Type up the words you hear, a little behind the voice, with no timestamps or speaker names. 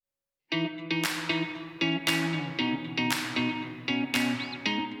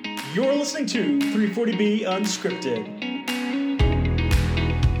You're listening to 340B Unscripted.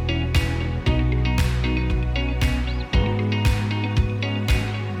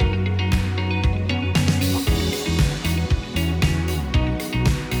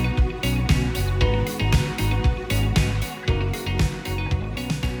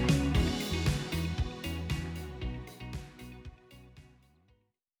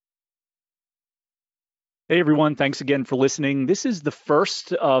 Hey everyone, thanks again for listening. This is the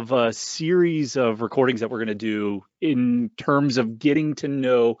first of a series of recordings that we're going to do in terms of getting to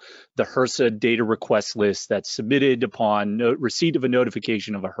know the HRSA data request list that's submitted upon receipt of a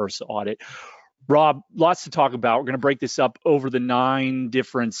notification of a HRSA audit. Rob, lots to talk about. We're going to break this up over the 9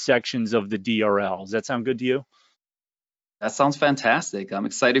 different sections of the DRL. Does that sound good to you? That sounds fantastic. I'm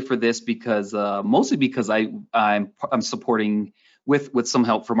excited for this because mostly because I'm supporting with some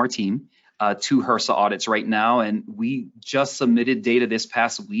help from our team. 2 HRSA audits right now, and we just submitted data this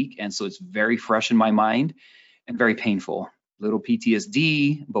past week, and so it's very fresh in my mind and very painful. Little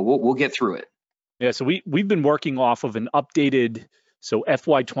PTSD, but we'll get through it. Yeah, so we've been working off of an updated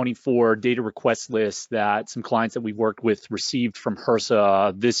FY24 data request list that some clients that we've worked with received from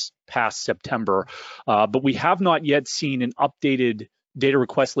HRSA this past September, but we have not yet seen an updated data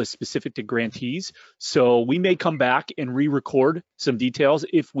request list specific to grantees. So we may come back and re-record some details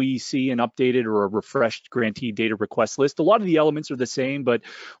if we see an updated or a refreshed grantee data request list. A lot of the elements are the same, but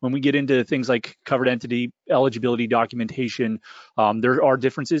when we get into things like covered entity, eligibility documentation, there are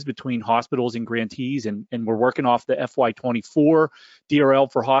differences between hospitals and grantees, and we're working off the FY24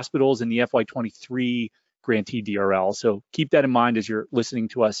 DRL for hospitals and the FY23 grantee DRL. So keep that in mind as you're listening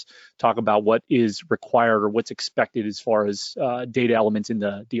to us talk about what is required or what's expected as far as data elements in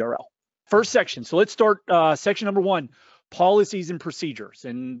the DRL. First section. So let's start section number 1, policies and procedures.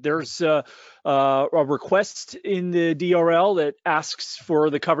 And there's a request in the DRL that asks for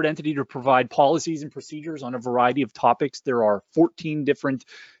the covered entity to provide policies and procedures on a variety of topics. There are 14 different,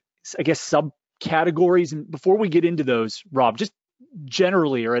 I guess, subcategories. And before we get into those, Rob, just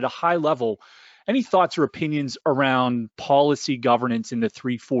generally or at a high level, any thoughts or opinions around policy governance in the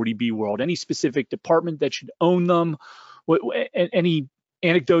 340B world? Any specific department that should own them? Any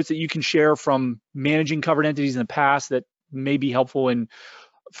anecdotes that you can share from managing covered entities in the past that may be helpful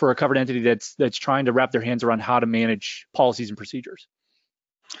for a covered entity that's trying to wrap their hands around how to manage policies and procedures?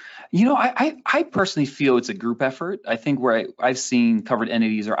 You know, I personally feel it's a group effort. I think where I've seen covered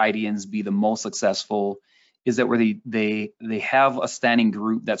entities or IDNs be the most successful is that where they have a standing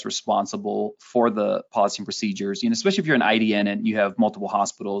group that's responsible for the policy and procedures, especially if you're an IDN and you have multiple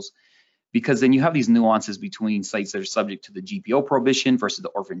hospitals, because then you have these nuances between sites that are subject to the GPO prohibition versus the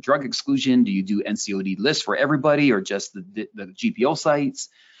orphan drug exclusion. Do you do NCOD lists for everybody or just the GPO sites?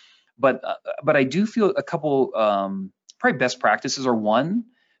 But I do feel a couple probably best practices are, 1,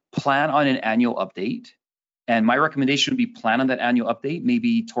 plan on an annual update. And my recommendation would be plan on that annual update,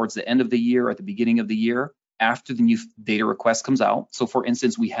 maybe towards the end of the year or at the beginning of the year, after the new data request comes out. So for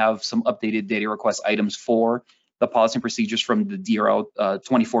instance, we have some updated data request items for the policy and procedures from the DRL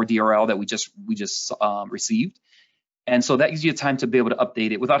 24 DRL that we just received. And so that gives you time to be able to update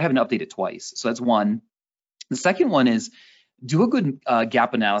it without having to update it twice. So that's 1. The second one is do a good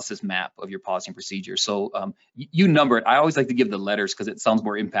gap analysis map of your policy and procedures. So you number it. I always like to give the letters because it sounds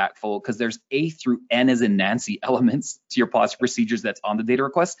more impactful, because there's A through N as in Nancy elements to your policy procedures that's on the data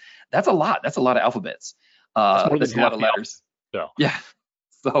request. That's a lot. That's a lot of alphabets. That's a lot of letters. Yeah.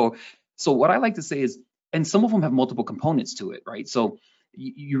 So what I like to say is, and some of them have multiple components to it, right? So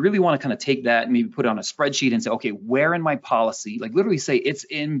you really want to kind of take that and maybe put it on a spreadsheet and say, okay, where in my policy, like literally say it's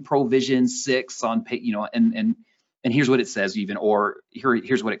in provision 6 on pay, and here's what it says even, or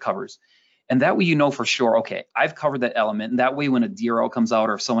here's what it covers. And that way, for sure, okay, I've covered that element. And that way, when a DRL comes out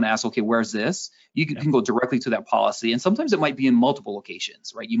or if someone asks, okay, where's this? You can go directly to that policy. And sometimes it might be in multiple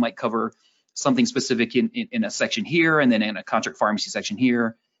locations, right? You might cover something specific in a section here, and then in a contract pharmacy section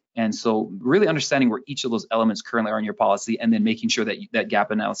here. And so really understanding where each of those elements currently are in your policy, and then making sure that that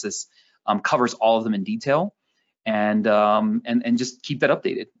gap analysis covers all of them in detail, and just keep that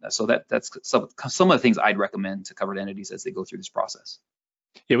updated. So that's some of the things I'd recommend to covered entities as they go through this process.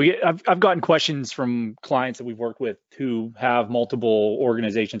 Yeah, I've gotten questions from clients that we've worked with who have multiple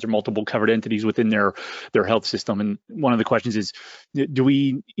organizations or multiple covered entities within their health system. And one of the questions is, do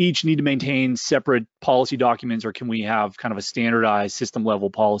we each need to maintain separate policy documents, or can we have kind of a standardized system level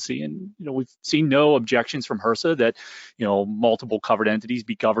policy? And we've seen no objections from HRSA that multiple covered entities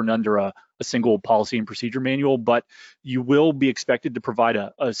be governed under a single policy and procedure manual, but you will be expected to provide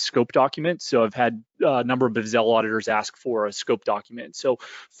a scope document. So I've had a number of Bivzel auditors ask for a scope document. So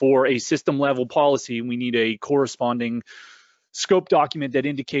for a system level policy, we need a corresponding scope document that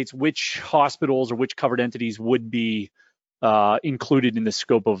indicates which hospitals or which covered entities would be included in the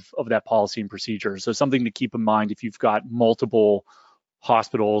scope of that policy and procedure. So something to keep in mind if you've got multiple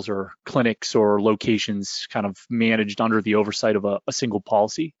hospitals or clinics or locations kind of managed under the oversight of a single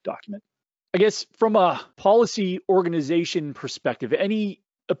policy document. I guess from a policy organization perspective, any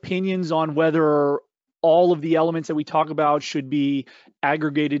opinions on whether all of the elements that we talk about should be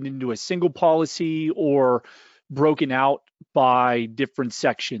aggregated into a single policy or broken out by different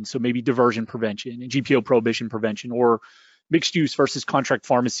sections? So maybe diversion prevention and GPO prohibition prevention, or mixed use versus contract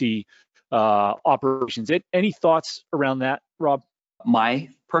pharmacy operations. Any thoughts around that, Rob? My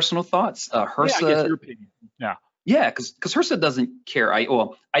personal thoughts, HRSA. Yeah, I guess your opinion. Yeah. Yeah, because HRSA doesn't care. I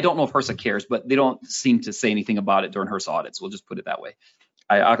don't know if HRSA cares, but they don't seem to say anything about it during HRSA audits. We'll just put it that way.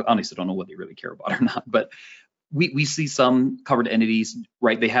 I honestly don't know what they really care about or not, but we see some covered entities,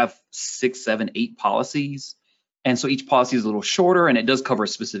 right? They have 6, 7, 8 policies. And so each policy is a little shorter and it does cover a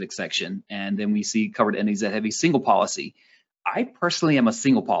specific section. And then we see covered entities that have a single policy. I personally am a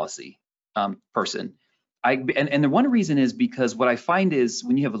single policy person. And the one reason is because what I find is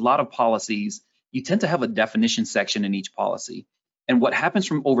when you have a lot of policies, you tend to have a definition section in each policy. And what happens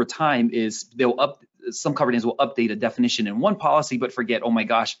from over time is some covered entities will update a definition in one policy, but forget, oh my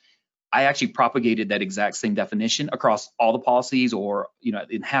gosh, I actually propagated that exact same definition across all the policies or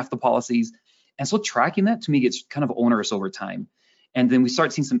in half the policies. And so tracking that to me gets kind of onerous over time. And then we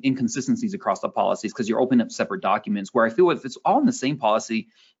start seeing some inconsistencies across the policies because you're opening up separate documents where I feel if it's all in the same policy,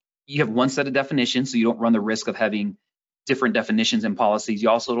 you have one set of definitions, so you don't run the risk of having different definitions and policies. You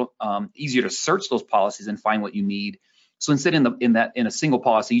also easier to search those policies and find what you need. So instead in a single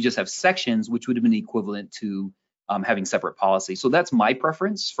policy, you just have sections, which would have been equivalent to having separate policies. So that's my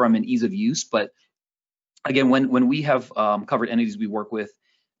preference from an ease of use. But again, when we have covered entities we work with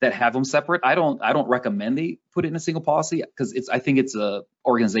that have them separate, I don't recommend they put it in a single policy because I think it's a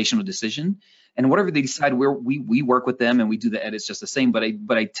organizational decision. And whatever they decide, we work with them and we do the edits just the same.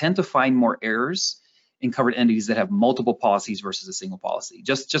 But I tend to find more errors in covered entities that have multiple policies versus a single policy.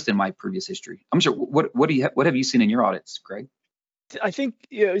 Just in my previous history. I'm sure. What have you seen in your audits, Greg? I think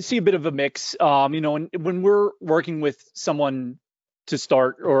you see a bit of a mix. And when we're working with someone to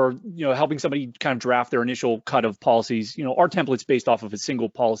start or helping somebody kind of draft their initial cut of policies, our template's based off of a single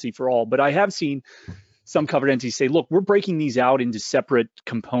policy for all. But I have seen some covered entities say, look, we're breaking these out into separate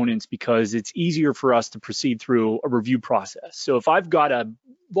components because it's easier for us to proceed through a review process. So if I've got a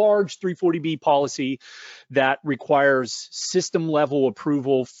large 340B policy that requires system level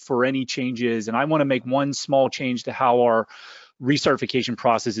approval for any changes, and I want to make one small change to how our recertification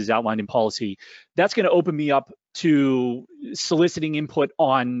process is outlined in policy, that's going to open me up to soliciting input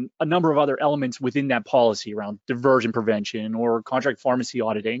on a number of other elements within that policy around diversion prevention or contract pharmacy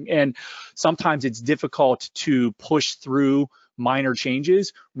auditing. And sometimes it's difficult to push through minor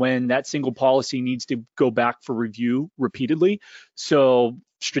changes when that single policy needs to go back for review repeatedly. So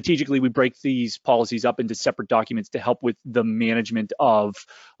strategically, we break these policies up into separate documents to help with the management of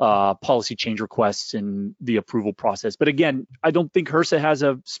policy change requests and the approval process. But again, I don't think HRSA has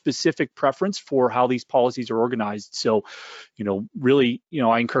a specific preference for how these policies are organized. So, really,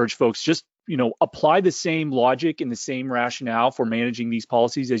 I encourage folks just, apply the same logic and the same rationale for managing these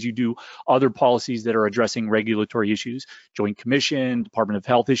policies as you do other policies that are addressing regulatory issues, Joint Commission, Department of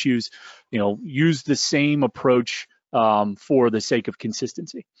Health issues. Use the same approach for the sake of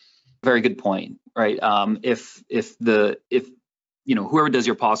consistency. Very good point, right? If whoever does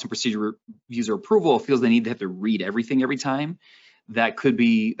your policy and procedure user approval feels they need to have to read everything every time, that could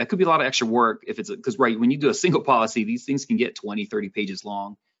be a lot of extra work. If it's because when you do a single policy, these things can get 20, 30 pages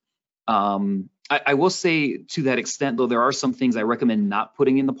long. I will say to that extent, though, there are some things I recommend not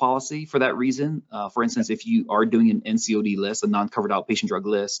putting in the policy for that reason. For instance, if you are doing an NCOD list, a non-covered outpatient drug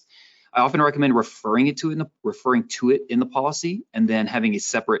list, I often recommend referring to it in the policy and then having a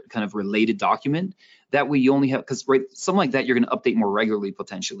separate kind of related document. That way you only have, because something like that you're going to update more regularly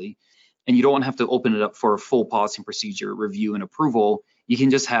potentially, and you don't want to have to open it up for a full policy and procedure review and approval. You can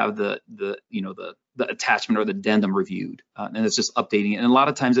just have the attachment or the addendum reviewed, and it's just updating it. And a lot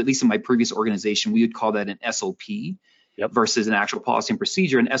of times, at least in my previous organization, we would call that an SOP. Yep. Versus an actual policy and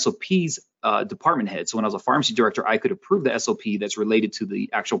procedure. And SOP's department head. So when I was a pharmacy director, I could approve the SOP that's related to the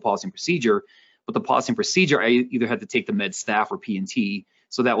actual policy and procedure. But the policy and procedure, I either had to take the med staff or P&T.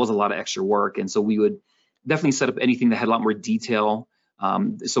 So that was a lot of extra work. And so we would definitely set up anything that had a lot more detail.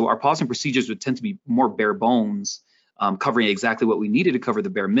 So our policy and procedures would tend to be more bare bones, covering exactly what we needed to cover, the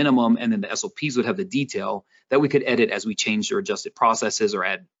bare minimum. And then the SOPs would have the detail that we could edit as we changed or adjusted processes or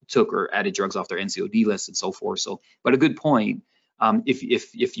added drugs off their NCOD list and so forth. So, but a good point.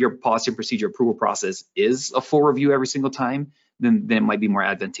 If your policy and procedure approval process is a full review every single time, then it might be more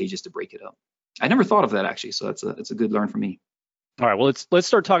advantageous to break it up. I never thought of that actually, so that's a good learn for me. All right, well, let's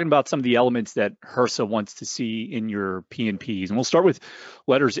start talking about some of the elements that HRSA wants to see in your P&Ps. And we'll start with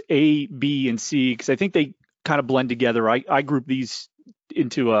letters A, B, and C, because I think they kind of blend together. I group these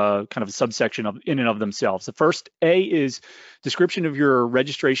into a kind of a subsection in and of themselves. The first, A, is description of your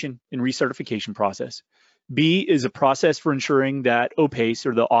registration and recertification process. B is a process for ensuring that OPACE,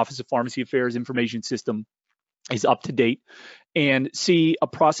 or the Office of Pharmacy Affairs Information System, is up to date. And C, a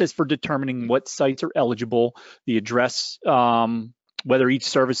process for determining what sites are eligible, the address, whether each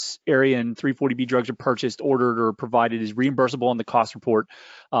service area and 340B drugs are purchased, ordered, or provided is reimbursable on the cost report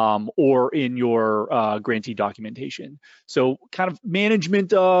or in your grantee documentation. So kind of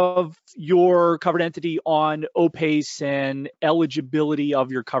management of your covered entity on OPACE and eligibility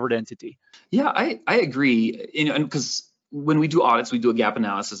of your covered entity. Yeah, I agree. And because when we do audits, we do a gap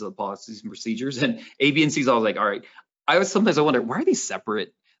analysis of the policies and procedures, and A, B, and C is always like, all right. Sometimes I wonder, why are these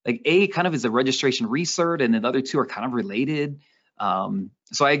separate? Like A kind of is a registration recert, and the other two are kind of related.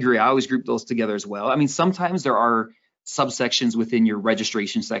 So I agree. I always group those together as well. I mean, sometimes there are subsections within your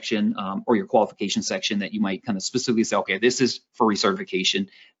registration section or your qualification section that you might kind of specifically say, okay, this is for recertification,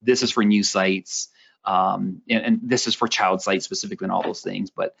 this is for new sites, and this is for child sites specifically, and all those things.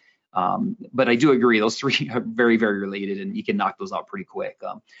 But I do agree, those three are very, very related, and you can knock those out pretty quick.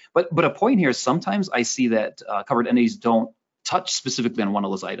 But a point here is sometimes I see that covered entities don't touch specifically on one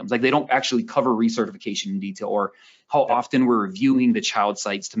of those items. Like they don't actually cover recertification in detail, or how often we're reviewing the child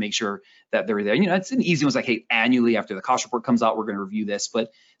sites to make sure that they're there. It's an easy one. It's like, hey, annually after the cost report comes out, we're going to review this.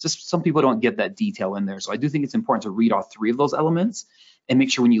 But just some people don't get that detail in there. So I do think it's important to read all three of those elements and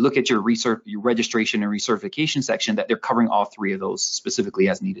make sure when you look at your registration and recertification section that they're covering all three of those specifically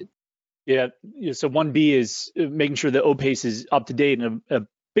as needed. Yeah. So 1B is making sure that OPACE is up to date, and a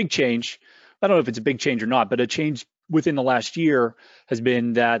big change. I don't know if it's a big change or not, but a change within the last year has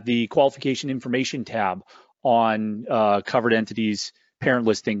been that the qualification information tab on covered entities parent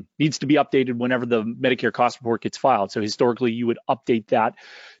listing needs to be updated whenever the Medicare cost report gets filed. So historically, you would update that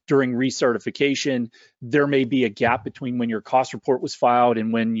during recertification. There may be a gap between when your cost report was filed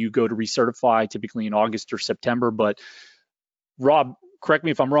and when you go to recertify, typically in August or September. But Rob, correct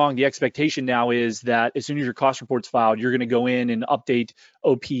me if I'm wrong, the expectation now is that as soon as your cost report's filed, you're going to go in and update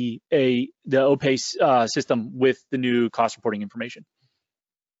the OPACE system with the new cost reporting information.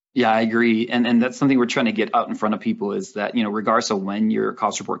 Yeah, I agree. And that's something we're trying to get out in front of people, is that, regardless of when your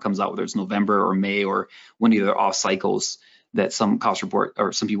cost report comes out, whether it's November or May or one of the off cycles that some cost report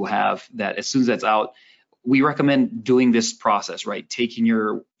or some people have, that as soon as that's out, we recommend doing this process, right? Taking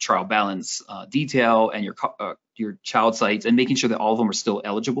your trial balance detail and your child sites and making sure that all of them are still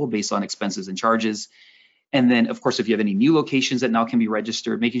eligible based on expenses and charges. And then, of course, if you have any new locations that now can be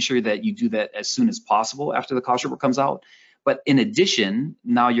registered, making sure that you do that as soon as possible after the cost report comes out. But in addition,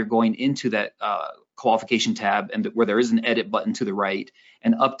 now you're going into that qualification tab, and where there is an edit button to the right,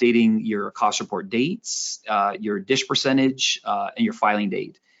 and updating your cost report dates, your dish percentage, and your filing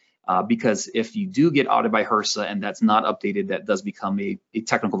date. Because if you do get audited by HRSA and that's not updated, that does become a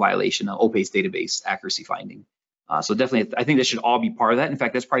technical violation, an OPACE database accuracy finding. So definitely, I think that should all be part of that. In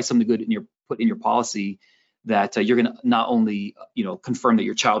fact, that's probably something good put in your policy, that you're going to not only confirm that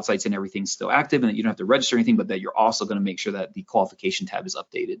your child sites and everything's still active and that you don't have to register anything, but that you're also going to make sure that the qualification tab is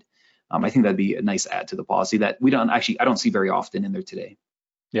updated. I think that'd be a nice add to the policy that I don't see very often in there today.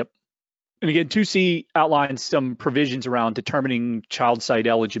 Yep. And again, 2C outlines some provisions around determining child site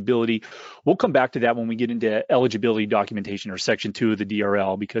eligibility. We'll come back to that when we get into eligibility documentation, or section 2 of the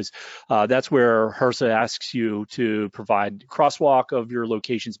DRL, because that's where HRSA asks you to provide crosswalk of your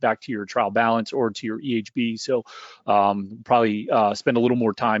locations back to your trial balance or to your EHB. So probably spend a little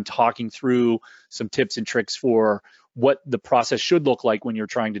more time talking through some tips and tricks for what the process should look like when you're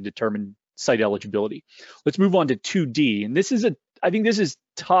trying to determine site eligibility. Let's move on to 2D. And I think this is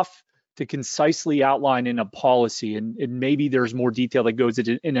tough to concisely outline in a policy, and maybe there's more detail that goes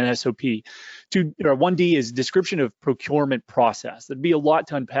in an SOP. 1D is description of procurement process. There'd be a lot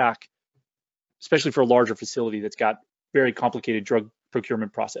to unpack, especially for a larger facility that's got very complicated drug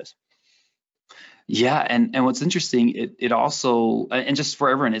procurement process. Yeah, and what's interesting, it also, and just for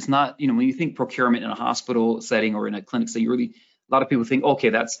everyone, it's not, when you think procurement in a hospital setting or in a clinic setting, a lot of people think, okay,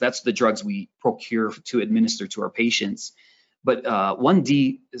 that's the drugs we procure to administer to our patients. But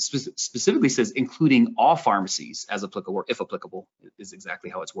 1D specifically says including all pharmacies as applicable, or if applicable, is exactly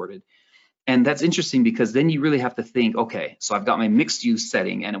how it's worded. And that's interesting, because then you really have to think, okay, so I've got my mixed use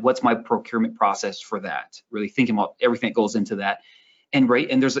setting, and what's my procurement process for that? Really thinking about everything that goes into that. And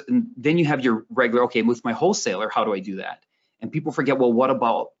then you have your regular, okay, with my wholesaler, how do I do that? And people forget, well, what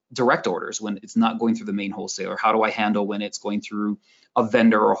about direct orders when it's not going through the main wholesaler? How do I handle when it's going through a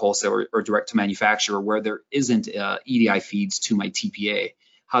vendor or a wholesaler or direct to manufacturer where there isn't EDI feeds to my TPA?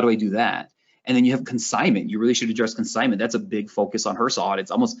 How do I do that? And then you have consignment. You really should address consignment. That's a big focus on HRSA audits.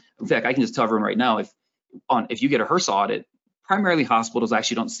 Almost, in fact, I can just tell everyone right now, if you get a HRSA audit, primarily hospitals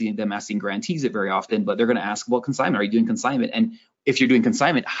actually don't see them asking grantees it very often, but they're going to ask, well, consignment, are you doing consignment? And if you're doing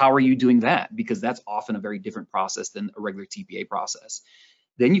consignment, how are you doing that? Because that's often a very different process than a regular TPA process.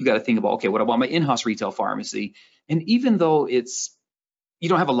 Then you've got to think about, okay, what about my in-house retail pharmacy? And even though you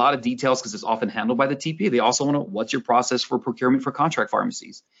don't have a lot of details because it's often handled by the TPA, they also want to know what's your process for procurement for contract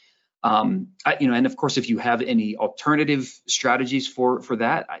pharmacies. And of course, if you have any alternative strategies for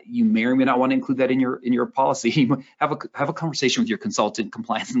that, you may or may not want to include that in your policy. have a conversation with your consultant,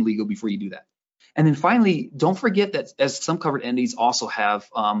 compliance and legal before you do that. And then finally, don't forget that as some covered entities also have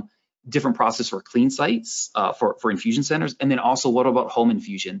different process for clean sites for infusion centers, and then also what about home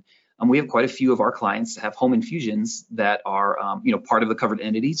infusion? We have quite a few of our clients have home infusions that are part of the covered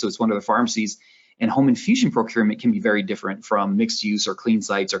entity, so it's one of the pharmacies. And home infusion procurement can be very different from mixed use or clean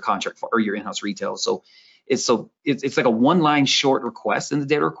sites or contract or your in-house retail. So it's like a one-line short request in the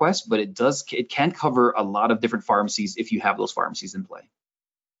data request, but it can cover a lot of different pharmacies if you have those pharmacies in play.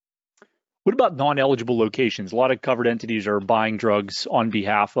 What about non-eligible locations? A lot of covered entities are buying drugs on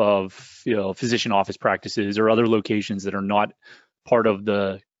behalf of physician office practices or other locations that are not part of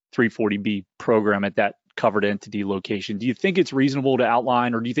the 340B program at that covered entity location. Do you think it's reasonable to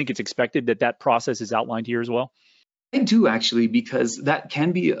outline, or do you think it's expected that process is outlined here as well? I do actually, because that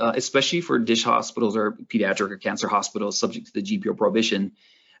can be, especially for DISH hospitals or pediatric or cancer hospitals subject to the GPO prohibition,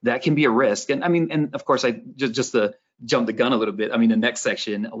 that can be a risk. And of course, I just to jump the gun a little bit. The next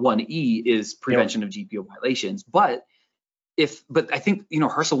section 1E is prevention of GPO violations, but I think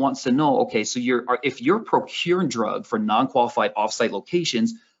HRSA wants to know, okay, so if you're procuring drug for non-qualified offsite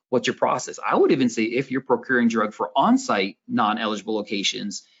locations, what's your process? I would even say if you're procuring drug for on-site non-eligible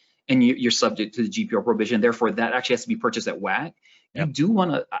locations and you're subject to the GPO prohibition, therefore that actually has to be purchased at WAC. Yep. You do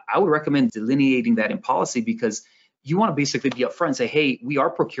want to, I would recommend delineating that in policy, because you want to basically be upfront and say, hey, we are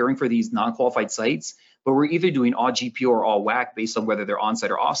procuring for these non-qualified sites, but we're either doing all GPO or all WAC based on whether they're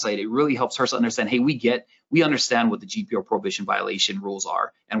on-site or off-site. It really helps HRSA understand, hey, we understand what the GPO prohibition violation rules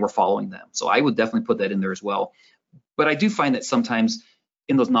are, and we're following them. So I would definitely put that in there as well. But I do find that sometimes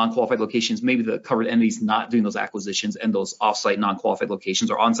in those non-qualified locations, maybe the covered entities not doing those acquisitions, and those off-site non-qualified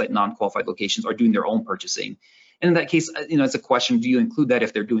locations or on-site non-qualified locations are doing their own purchasing. And in that case, it's a question, do you include that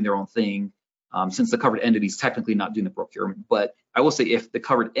if they're doing their own thing, since the covered entity is technically not doing the procurement? But I will say if the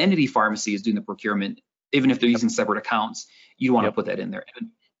covered entity pharmacy is doing the procurement, even if they're using separate accounts, you want to put that in there. And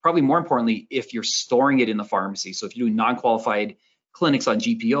probably more importantly, if you're storing it in the pharmacy. So if you're doing non-qualified clinics on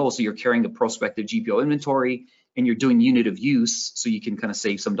GPO, so you're carrying the prospective GPO inventory, and you're doing unit of use, so you can kind of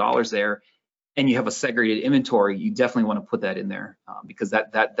save some dollars there, and you have a segregated inventory, you definitely want to put that in there, because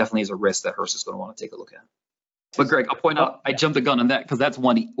that definitely is a risk that HRSA is going to want to take a look at. But Greg, I'll point out, I jumped the gun on that because that's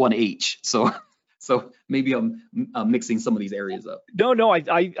 1H. So maybe I'm mixing some of these areas up. No, I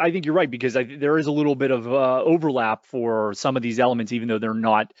think you're right, because there is a little bit of overlap for some of these elements, even though they're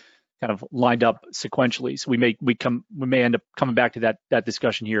not kind of lined up sequentially. So we may end up coming back to that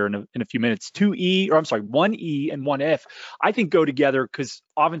discussion here in a few minutes. 1E and 1F, I think go together, because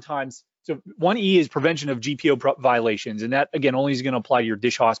oftentimes, so 1E is prevention of GPO violations, and that again only is going to apply to your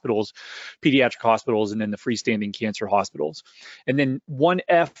DISH hospitals, pediatric hospitals, and then the freestanding cancer hospitals. And then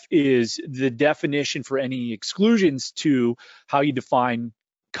 1F is the definition for any exclusions to how you define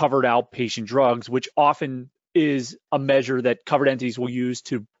covered outpatient drugs, which often is a measure that covered entities will use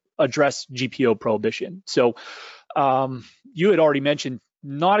to address GPO prohibition. So you had already mentioned,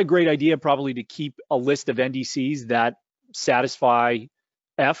 not a great idea probably to keep a list of NDCs that satisfy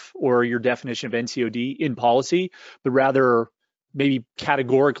F or your definition of NCOD in policy, but rather maybe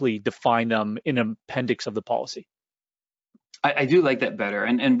categorically define them in an appendix of the policy. I do like that better.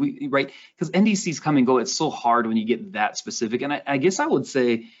 And we, right, because NDCs come and go. It's so hard when you get that specific. And I guess I would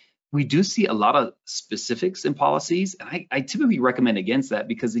say we do see a lot of specifics in policies, and I typically recommend against that,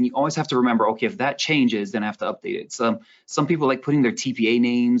 because then you always have to remember, okay, if that changes, then I have to update it. Some people like putting their TPA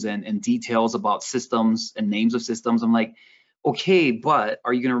names and details about systems and names of systems. I'm like, okay, but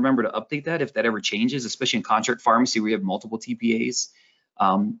are you going to remember to update that if that ever changes, especially in contract pharmacy where you have multiple TPAs?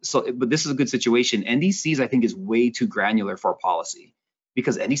 But this is a good situation. NDCs, I think, is way too granular for policy,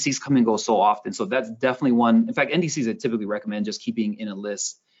 because NDCs come and go so often. So that's definitely one. In fact, NDCs I typically recommend just keeping in a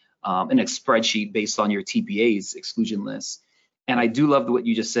list, in a spreadsheet based on your TPA's exclusion list. And I do love what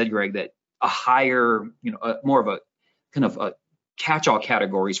you just said, Greg, that a higher, more of a kind of a catch-all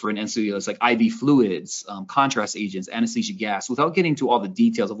categories for an NCO list, like IV fluids, contrast agents, anesthesia gas, without getting to all the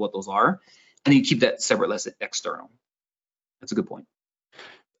details of what those are. And you keep that separate list external. That's a good point.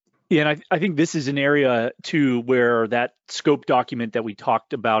 Yeah, and I think this is an area too where that scope document that we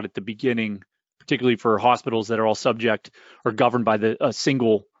talked about at the beginning, particularly for hospitals that are all subject or governed by a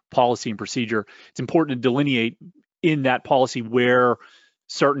single policy and procedure, it's important to delineate in that policy where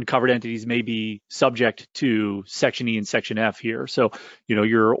certain covered entities may be subject to Section E and Section F here. So,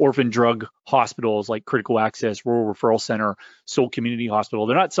 your orphan drug hospitals like Critical Access, Rural Referral Center, Sole Community Hospital,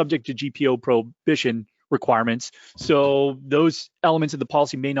 they're not subject to GPO prohibition requirements. So those elements of the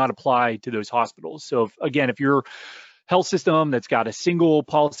policy may not apply to those hospitals. So if you're health system that's got a single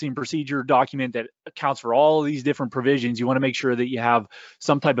policy and procedure document that accounts for all of these different provisions, you want to make sure that you have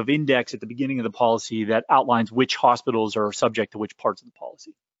some type of index at the beginning of the policy that outlines which hospitals are subject to which parts of the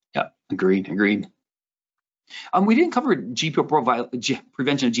policy. Yeah, agreed. We didn't cover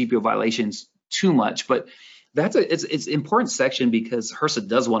prevention of GPO violations too much, but it's an important section because HRSA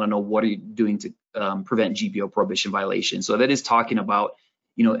does want to know what are you doing to prevent GPO prohibition violations. So that is talking about,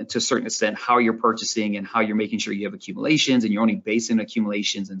 to a certain extent, how you're purchasing and how you're making sure you have accumulations and you're only basing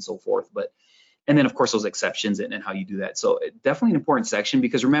accumulations and so forth. And then of course those exceptions and how you do that. So definitely an important section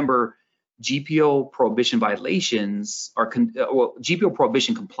because remember, GPO prohibition violations are, GPO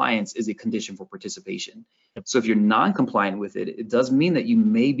prohibition compliance is a condition for participation. So if you're non-compliant with it, it does mean that you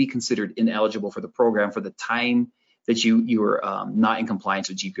may be considered ineligible for the program for the time that you were not in compliance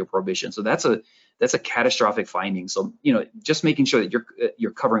with GPO prohibition. So that's a catastrophic finding. So, just making sure that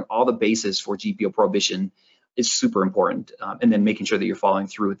you're covering all the bases for GPO prohibition is super important. And then making sure that you're following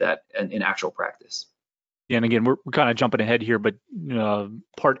through with that in actual practice. Yeah, and again, we're kind of jumping ahead here, but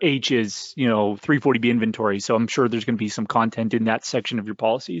Part H is, 340B inventory. So I'm sure there's going to be some content in that section of your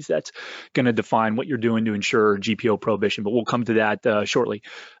policies that's going to define what you're doing to ensure GPO prohibition, but we'll come to that shortly.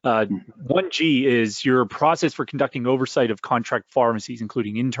 1G is your process for conducting oversight of contract pharmacies,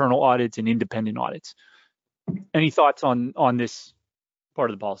 including internal audits and independent audits. Any thoughts on this part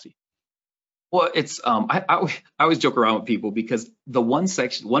of the policy? Well, it's I always joke around with people because the one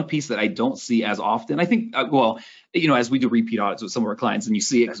piece that I don't see as often, I think, as we do repeat audits with some of our clients, and you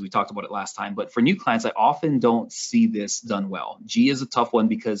see it because we talked about it last time, but for new clients, I often don't see this done well. G is a tough one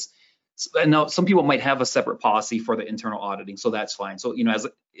because now some people might have a separate policy for the internal auditing, so that's fine. So,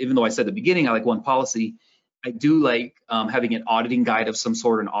 even though I said at the beginning, I like one policy, I do like having an auditing guide of some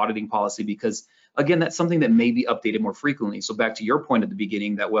sort, an auditing policy, because again, that's something that may be updated more frequently. So back to your point at the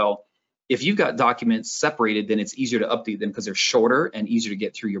beginning that, if you've got documents separated, then it's easier to update them because they're shorter and easier to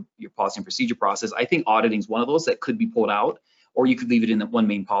get through your policy and procedure process. I think auditing is one of those that could be pulled out, or you could leave it in the one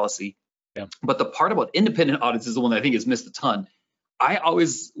main policy. Yeah. But the part about independent audits is the one that I think is missed a ton. I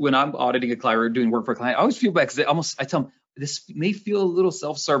always, when I'm auditing a client or doing work for a client, I always feel bad because I tell them, this may feel a little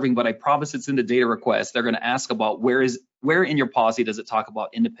self-serving, but I promise it's in the data request. They're going to ask about where in your policy does it talk about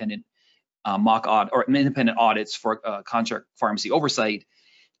independent mock audit or independent audits for contract pharmacy oversight.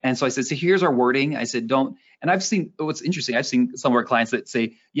 And so I said, so here's our wording. I said, don't, and I've seen, what's interesting, I've seen some of our clients that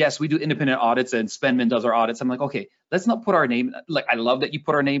say, yes, we do independent audits and Spendman does our audits. I'm like, okay, let's not put our name, like, I love that you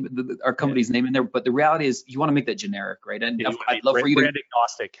put our name, our company's name in there, but the reality is you want to make that generic, right? And I'd love for you to— brand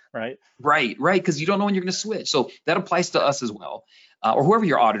agnostic, right? Right, because you don't know when you're going to switch. So that applies to us as well. Or whoever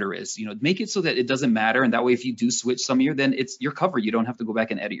your auditor is, make it so that it doesn't matter. And that way, if you do switch some year, then you're covered. You don't have to go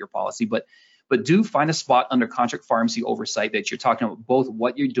back and edit your policy. But do find a spot under contract pharmacy oversight that you're talking about both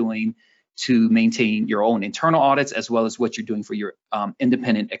what you're doing to maintain your own internal audits as well as what you're doing for your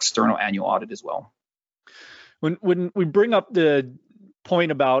independent external annual audit as well. When we bring up the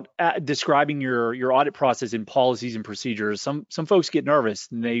point about describing your audit process in policies and procedures, some folks get nervous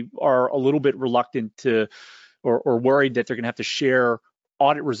and they are a little bit reluctant to or worried that they're going to have to share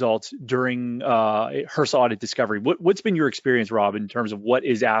audit results during HRSA audit discovery. What's been your experience, Rob, in terms of what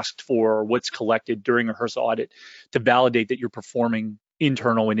is asked for or what's collected during a HRSA audit to validate that you're performing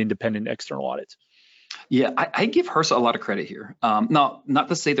internal and independent external audits? Yeah, I give HRSA a lot of credit here. Now, not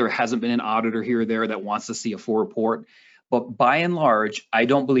to say there hasn't been an auditor here or there that wants to see a full report, but by and large, I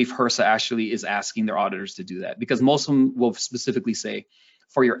don't believe HRSA actually is asking their auditors to do that, because most of them will specifically say,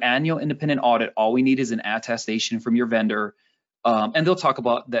 for your annual independent audit, all we need is an attestation from your vendor. And they'll talk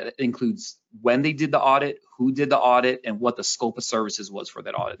about that. It includes when they did the audit, who did the audit, and what the scope of services was for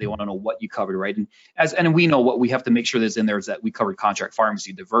that audit. They want to know what you covered, right? And we know what we have to make sure that's in there is that we covered contract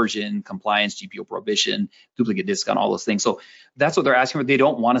pharmacy, diversion, compliance, GPO prohibition, duplicate discount, all those things. So that's what they're asking for. They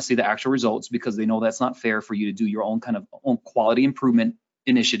don't want to see the actual results because they know that's not fair for you to do your own kind of own quality improvement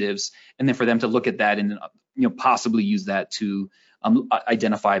initiatives, and then for them to look at that and possibly use that to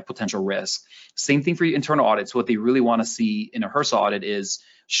identify potential risk. Same thing for your internal audits. What they really want to see in a HRSA audit is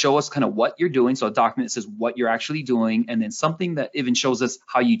show us kind of what you're doing. So a document that says what you're actually doing, and then something that even shows us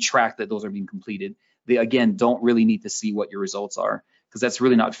how you track that those are being completed. They, again, don't really need to see what your results are, because that's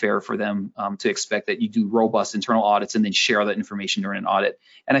really not fair for them to expect that you do robust internal audits and then share that information during an audit.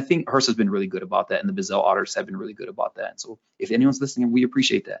 And I think HRSA has been really good about that, and the Bizzell auditors have been really good about that. So if anyone's listening, we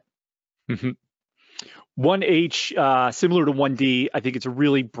appreciate that. Mm-hmm. 1H, similar to 1D, I think it's a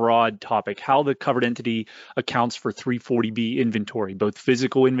really broad topic, how the covered entity accounts for 340B inventory, both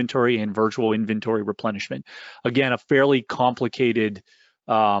physical inventory and virtual inventory replenishment. Again, a fairly complicated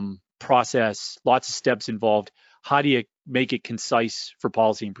process, lots of steps involved. How do you make it concise for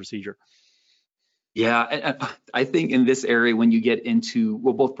policy and procedure? Yeah, I think in this area, when you get into,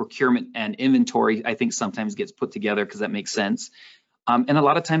 well, both procurement and inventory, I think sometimes gets put together because that makes sense. And a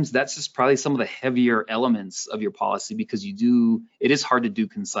lot of times that's just probably some of the heavier elements of your policy, because it is hard to do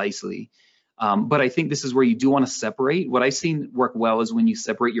concisely. But I think this is where you do want to separate. What I've seen work well is when you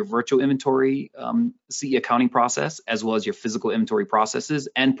separate your virtual inventory CE accounting process, as well as your physical inventory processes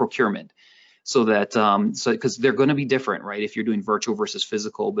and procurement. So that, because they're going to be different, right? If you're doing virtual versus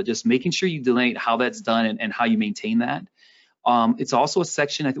physical, but just making sure you delineate how that's done and how you maintain that. It's also a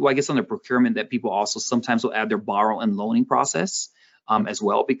section, I guess, on the procurement that people also sometimes will add their borrow and loaning process as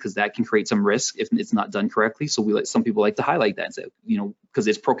well, because that can create some risk if it's not done correctly. So some people like to highlight that and say, because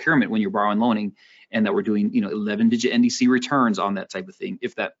it's procurement when you're borrowing and loaning, and that we're doing, 11-digit NDC returns on that type of thing,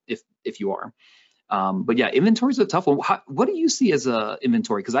 if you are. But yeah, inventory is a tough one. What do you see as a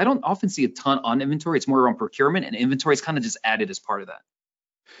inventory? Because I don't often see a ton on inventory. It's more around procurement, and inventory is kind of just added as part of that.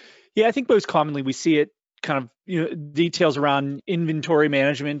 Yeah, I think most commonly we see it kind of, details around inventory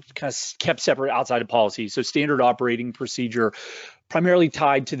management kind of kept separate outside of policy. So standard operating procedure, primarily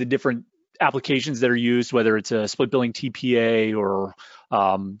tied to the different applications that are used, whether it's a split billing TPA or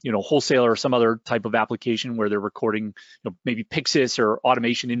wholesaler or some other type of application where they're recording, maybe Pixis or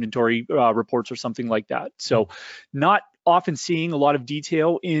automation inventory reports or something like that. So not often seeing a lot of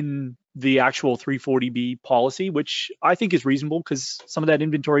detail in the actual 340B policy, which I think is reasonable, because some of that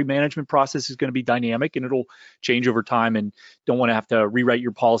inventory management process is going to be dynamic and it'll change over time, and don't want to have to rewrite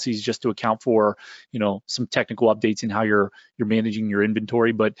your policies just to account for, some technical updates in how you're managing your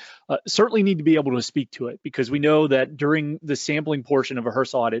inventory. But certainly need to be able to speak to it, because we know that during the sampling portion of a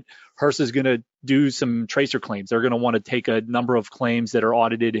HRSA audit, HRSA is going to do some tracer claims. They're going to want to take a number of claims that are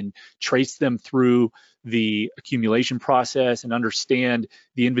audited and trace them through the accumulation process and understand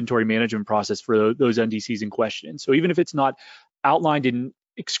the inventory management process for those NDCs in question. So even if it's not outlined in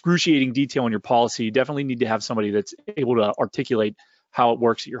excruciating detail in your policy, you definitely need to have somebody that's able to articulate how it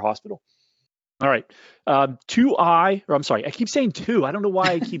works at your hospital. All right, 2I, or I'm sorry, I keep saying 2. I don't know why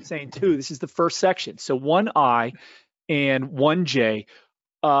I keep saying 2. This is the first section. So 1I and 1J.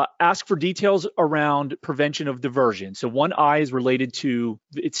 Ask for details around prevention of diversion. So 1I is related to,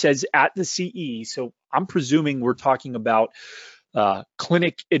 it says at the CE. So I'm presuming we're talking about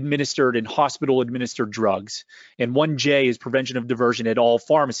clinic administered and hospital administered drugs. And 1J is prevention of diversion at all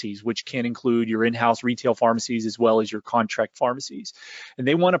pharmacies, which can include your in-house retail pharmacies as well as your contract pharmacies. And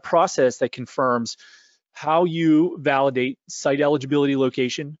they want a process that confirms how you validate site eligibility,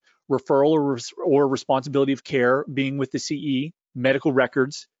 location, referral or responsibility of care being with the CE, medical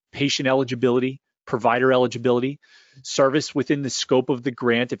records, patient eligibility, provider eligibility, service within the scope of the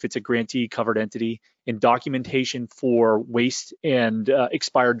grant if it's a grantee covered entity, and documentation for waste and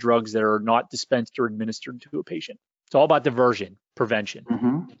expired drugs that are not dispensed or administered to a patient. It's all about diversion prevention.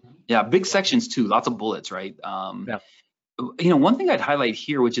 Mm-hmm. Yeah, big sections too, lots of bullets, right? Yeah. One thing I'd highlight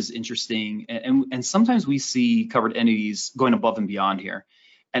here, which is interesting, and sometimes we see covered entities going above and beyond here.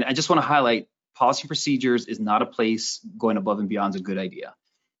 And I just want to highlight, policy procedures is not a place going above and beyond is a good idea.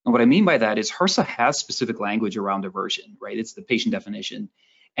 And what I mean by that is HRSA has specific language around diversion, right? It's the patient definition.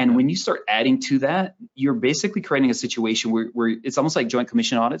 And when you start adding to that, you're basically creating a situation where it's almost like joint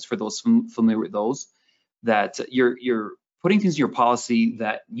commission audits, for those familiar with those, that you're putting things in your policy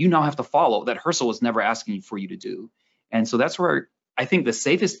that you now have to follow that HRSA was never asking for you to do. And so that's where I think the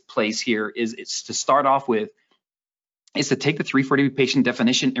safest place here is it's to start off with is to take the 340 patient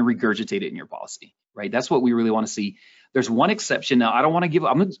definition and regurgitate it in your policy, right? That's what we really want to see. There's one exception. Now, I don't want to give,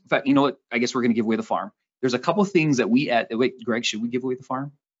 in fact, you know what? I guess we're going to give away the farm. There's a couple of things that we add. Wait, Greg, should we give away the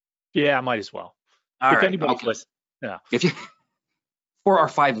farm? Yeah, I might as well. All if right, anybody okay. listens. Yeah. For our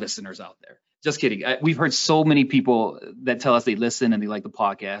 5 listeners out there. Just kidding. We've heard so many people that tell us they listen and they like the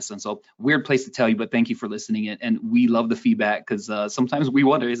podcast. And so weird place to tell you, but thank you for listening. And we love the feedback because sometimes we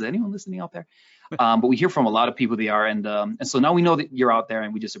wonder, is anyone listening out there? But we hear from a lot of people they are, and so now we know that you're out there,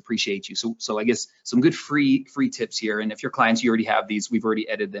 and we just appreciate you. So I guess some good free tips here. And if your clients, you already have these, we've already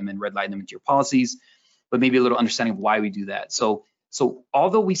edited them and redlined them into your policies, but maybe a little understanding of why we do that. So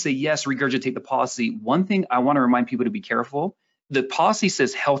although we say yes, regurgitate the policy, one thing I want to remind people to be careful. The policy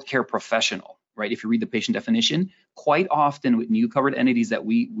says healthcare professional, right? If you read the patient definition, quite often with new covered entities that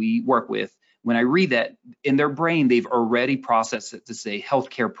we work with, when I read that, in their brain, they've already processed it to say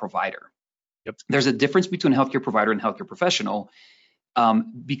healthcare provider. Yep. There's a difference between a healthcare provider and healthcare professional,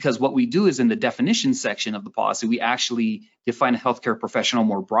 because what we do is in the definition section of the policy, we actually define a healthcare professional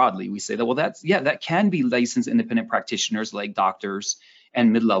more broadly. We say that, well, that can be licensed independent practitioners like doctors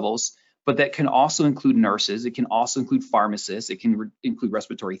and mid-levels, but that can also include nurses. It can also include pharmacists. It can include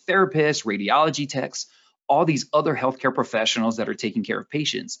respiratory therapists, radiology techs, all these other healthcare professionals that are taking care of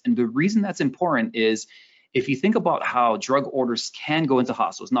patients. And the reason that's important is if you think about how drug orders can go into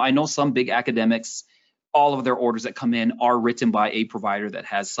hospitals. Now, I know some big academics, all of their orders that come in are written by a provider that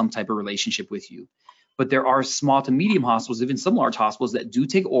has some type of relationship with you. But there are small to medium hospitals, even some large hospitals, that do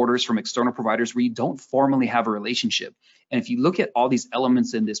take orders from external providers where you don't formally have a relationship. And if you look at all these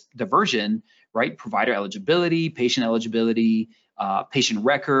elements in this diversion, right, provider eligibility, patient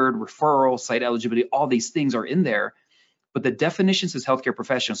record, referral, site eligibility, all these things are in there. But the definition says healthcare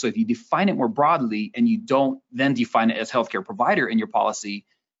professional. So if you define it more broadly and you don't then define it as healthcare provider in your policy,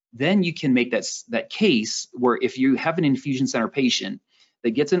 then you can make that case where if you have an infusion center patient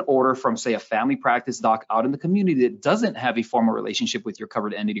that gets an order from, say, a family practice doc out in the community that doesn't have a formal relationship with your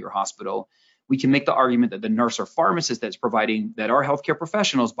covered entity or hospital, we can make the argument that the nurse or pharmacist that's providing, that are healthcare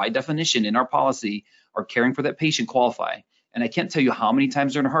professionals by definition in our policy, are caring for that patient qualify. And I can't tell you how many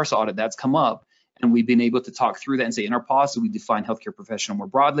times during a HRSA audit that's come up, and we've been able to talk through that and say, in our policy, we define healthcare professional more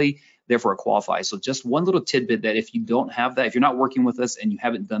broadly, therefore it qualifies. So just one little tidbit that if you don't have that, if you're not working with us and you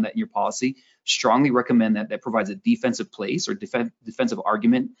haven't done that in your policy, strongly recommend that. That provides a defensive place or defensive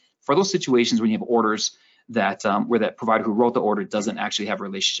argument for those situations when you have orders that where that provider who wrote the order doesn't actually have a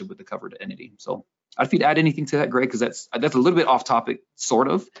relationship with the covered entity. So if you'd add anything to that, Greg, because that's a little bit off topic, sort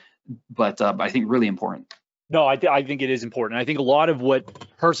of, but I think really important. No, I think it is important. I think a lot of what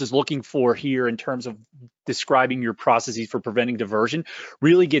HRSA is looking for here in terms of describing your processes for preventing diversion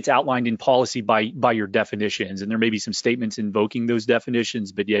really gets outlined in policy by your definitions. And there may be some statements invoking those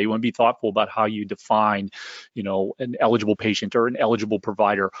definitions, but yeah, you want to be thoughtful about how you define, an eligible patient or an eligible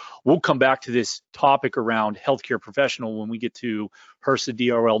provider. We'll come back to this topic around healthcare professional when we get to HRSA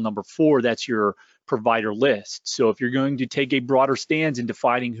DRL number 4. That's your provider list. So if you're going to take a broader stance in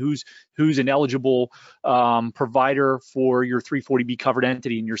defining who's an eligible provider for your 340B covered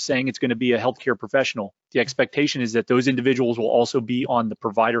entity, and you're saying it's going to be a healthcare professional, the expectation is that those individuals will also be on the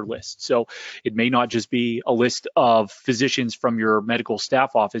provider list. So it may not just be a list of physicians from your medical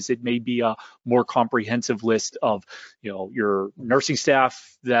staff office. It may be a more comprehensive list of, your nursing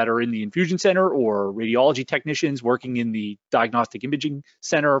staff that are in the infusion center, or radiology technicians working in the diagnostic imaging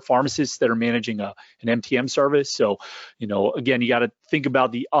center, pharmacists that are managing an MTM service. So, again, you got to think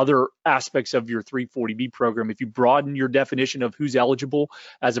about the other aspects of your 340B program. If you broaden your definition of who's eligible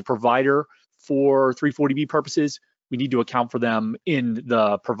as a provider for 340B purposes, we need to account for them in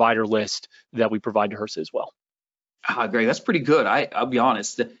the provider list that we provide to HRSA as well. Greg, that's pretty good. I'll be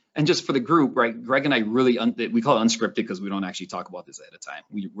honest. And just for the group, right, Greg and I really, we call it unscripted because we don't actually talk about this ahead of time.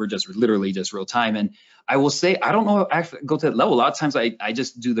 We're just literally just real time. And I will say, I don't know, actually go to that level. A lot of times I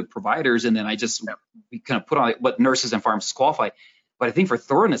just do the providers, and then we kind of put on what nurses and pharmacists qualify. But I think for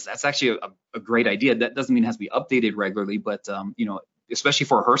thoroughness, that's actually a great idea. That doesn't mean it has to be updated regularly, but especially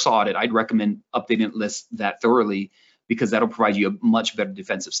for a HRSA audit, I'd recommend updating lists that thoroughly, because that'll provide you a much better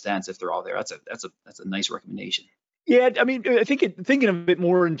defensive stance if they're all there. That's a nice recommendation. Yeah, I mean, I think thinking of it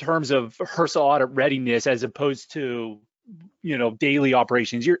more in terms of HRSA audit readiness as opposed to, daily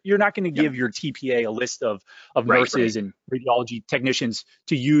operations. You're not going to give your TPA a list of nurses and radiology technicians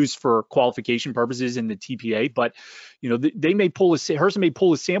to use for qualification purposes in the TPA, but HRSA may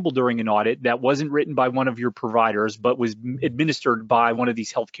pull a sample during an audit that wasn't written by one of your providers, but was administered by one of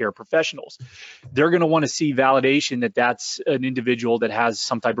these healthcare professionals. They're going to want to see validation that that's an individual that has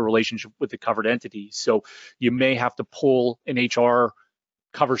some type of relationship with the covered entity. So you may have to pull an HR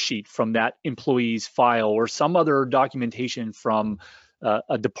cover sheet from that employee's file or some other documentation from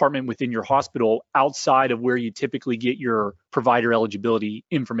a department within your hospital outside of where you typically get your provider eligibility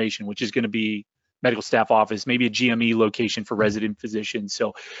information, which is going to be medical staff office, maybe a GME location for resident physicians.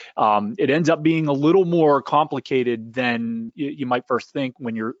 So it ends up being a little more complicated than you might first think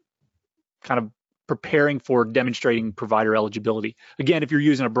when you're kind of preparing for demonstrating provider eligibility. Again, if you're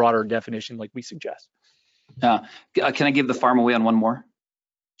using a broader definition like we suggest. Can I give the farm away on one more?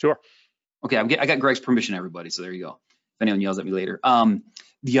 Sure. Okay, I got Greg's permission, everybody. So there you go. If anyone yells at me later.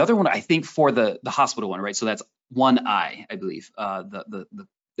 The other one, I think for the hospital one, right? So that's 1I, I believe, the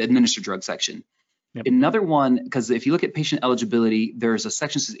administered drug section. Yep. Another one, because if you look at patient eligibility, there's a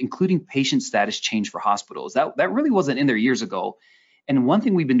section that says including patient status change for hospitals. That really wasn't in there years ago. And one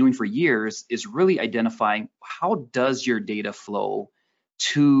thing we've been doing for years is really identifying how does your data flow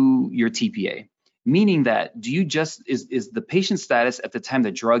to your TPA? Meaning that is the patient status at the time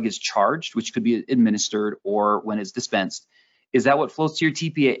the drug is charged, which could be administered or when it's dispensed, is that what flows to your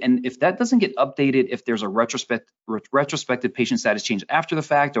TPA? And if that doesn't get updated, if there's a retrospective patient status change after the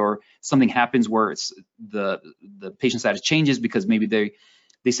fact, or something happens where it's the patient status changes because maybe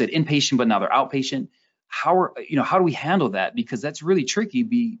they said inpatient but now they're outpatient, how do we handle that? Because that's really tricky.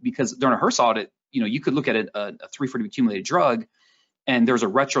 Because during a HRSA audit, you could look at a 340 accumulated drug, and there's a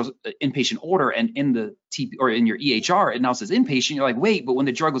retro inpatient order, and in the TP or in your EHR, it now says inpatient. You're like, wait, but when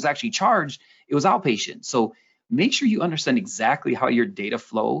the drug was actually charged, it was outpatient. So make sure you understand exactly how your data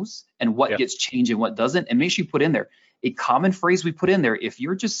flows and what gets changed and what doesn't, and make sure you put in there a common phrase we put in there. If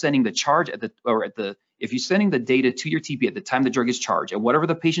you're just sending the charge if you're sending the data to your TP at the time the drug is charged, and whatever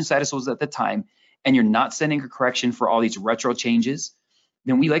the patient status was at the time, and you're not sending a correction for all these retro changes,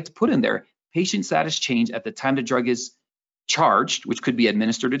 then we like to put in there patient status change at the time the drug is charged, which could be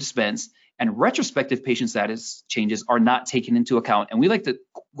administered or dispensed, and retrospective patient status changes are not taken into account. And we like to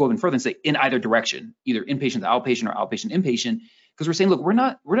go even further and say in either direction, either inpatient to outpatient or outpatient inpatient, because we're saying, look, we're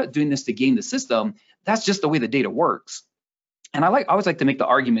not doing this to game the system. That's just the way the data works. And I always like to make the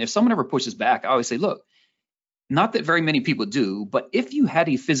argument, if someone ever pushes back, I always say, look, not that very many people do, but if you had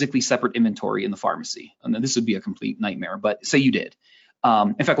a physically separate inventory in the pharmacy, and this would be a complete nightmare, but say you did.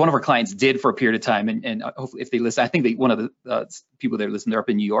 In fact, one of our clients did for a period of time, and hopefully if they listen, I think one of the people that listen, they're up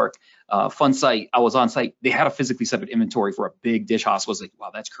in New York, fun site, I was on site, they had a physically separate inventory for a big dish hospital. I was like,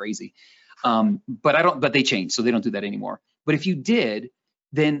 wow, that's crazy. But they changed, so they don't do that anymore. But if you did,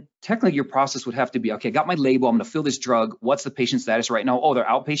 then technically your process would have to be, okay, I got my label, I'm gonna fill this drug, what's the patient status right now? Oh, they're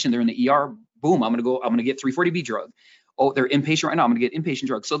outpatient, they're in the ER, boom, I'm gonna get 340B drug. Oh, they're inpatient right now, I'm gonna get inpatient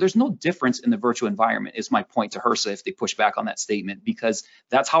drugs. So there's no difference in the virtual environment, is my point to HRSA if they push back on that statement, because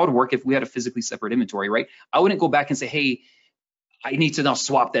that's how it would work if we had a physically separate inventory, right? I wouldn't go back and say, hey, I need to now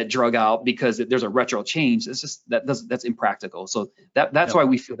swap that drug out because there's a retro change. It's just that's impractical. So that's why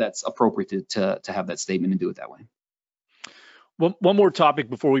we feel that's appropriate to have that statement and do it that way. One more topic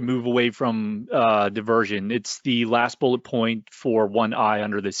before we move away from diversion. It's the last bullet point for 1I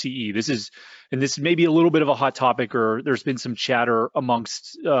under the CE. This may be a little bit of a hot topic, or there's been some chatter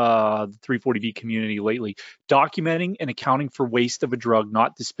amongst the 340B community lately. Documenting and accounting for waste of a drug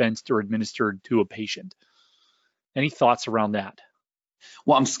not dispensed or administered to a patient. Any thoughts around that?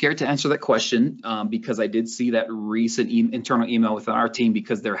 Well, I'm scared to answer that question because I did see that recent internal email within our team,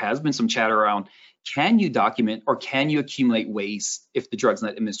 because there has been some chatter around, can you document or can you accumulate waste if the drug's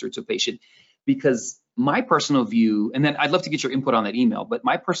not administered to a patient? Because my personal view, and then I'd love to get your input on that email, but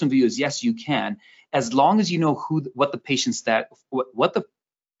my personal view is yes, you can, as long as you know what the patient's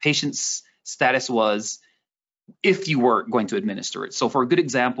status was if you were going to administer it. So for a good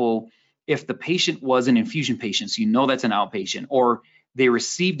example, if the patient was an infusion patient, so you know that's an outpatient, or they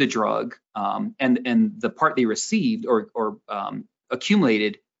received the drug and the part they received or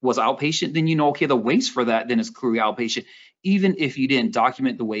accumulated was outpatient, then you know, okay, the waste for that then is clearly outpatient, even if you didn't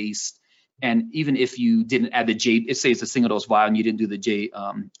document the waste, and even if you didn't add the say it's a single dose vial and you didn't do the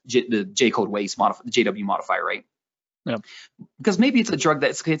J code waste the JW modifier, right? Yeah. Because maybe it's a drug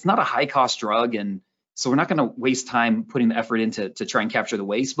it's not a high cost drug, and so we're not going to waste time putting the effort into to try and capture the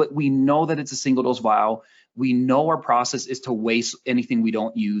waste, but we know that it's a single dose vial. We know our process is to waste anything we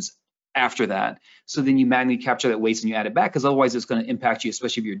don't use after that. So then you manually capture that waste and you add it back, because otherwise it's going to impact you,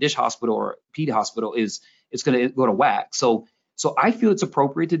 especially if you're a dish hospital or ped hospital, it's going to go to whack. So I feel it's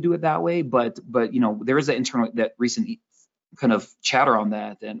appropriate to do it that way, but there is that recent kind of chatter on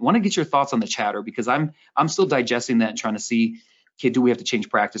that, and want to get your thoughts on the chatter, because I'm still digesting that and trying to see, okay, do we have to change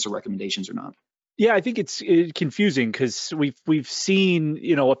practice or recommendations or not? Yeah, I think it's confusing, because we've seen,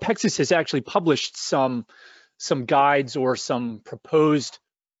 Apexis has actually published some guides or some proposed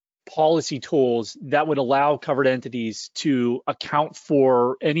policy tools that would allow covered entities to account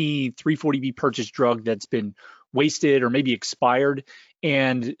for any 340B purchased drug that's been wasted or maybe expired,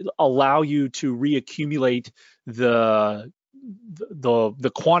 and allow you to reaccumulate the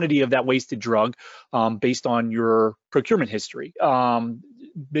quantity of that wasted drug based on your procurement history.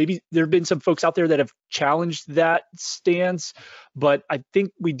 Maybe there have been some folks out there that have challenged that stance, but I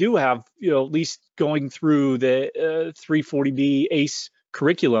think we do have, at least going through the 340B ACE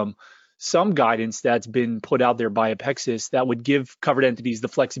curriculum, some guidance that's been put out there by Apexis that would give covered entities the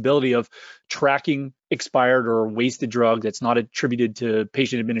flexibility of tracking expired or wasted drug that's not attributed to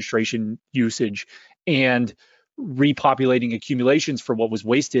patient administration usage and repopulating accumulations for what was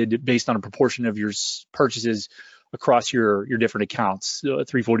wasted based on a proportion of your purchases across your different accounts,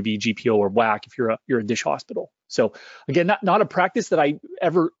 340B, GPO, or WAC if you're a dish hospital. So again, not a practice that I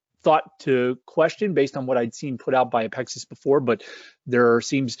ever thought to question based on what I'd seen put out by Apexis before, but there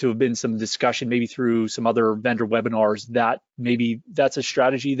seems to have been some discussion, maybe through some other vendor webinars, that maybe that's a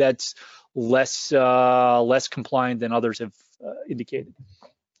strategy that's less compliant than others have indicated.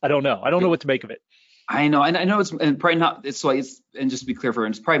 I don't know. I don't know what to make of it. I know, and I know it's and probably not. It's like, and just to be clear for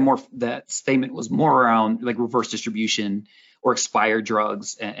everyone, it's probably more, that statement was more around like reverse distribution or expired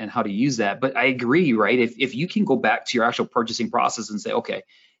drugs and how to use that. But I agree, right? If you can go back to your actual purchasing process and say, okay,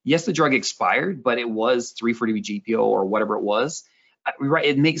 yes, the drug expired, but it was 340B GPO or whatever it was, right?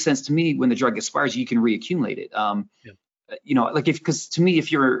 It makes sense to me when the drug expires, you can reaccumulate it. You know, like because to me,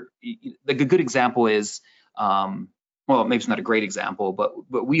 if you're like a good example is, well, maybe it's not a great example,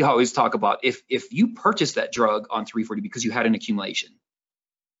 but we always talk about if you purchased that drug on 340 because you had an accumulation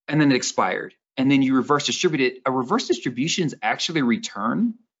and then it expired and then you reverse distribute it, a reverse distribution is actually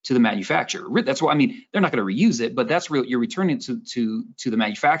return to the manufacturer. That's what I mean. They're not going to reuse it, but that's real. You're returning to the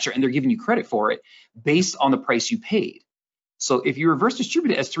manufacturer and they're giving you credit for it based on the price you paid. So if you reverse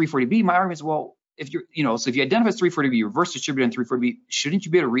distribute it as 340B, my argument is, well, if you're, you know, so if you identify as 340B, you reverse distribute it in 340B, shouldn't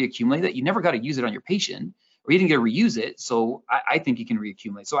you be able to reaccumulate that? You never got to use it on your patient, or you didn't get to reuse it. So I think you can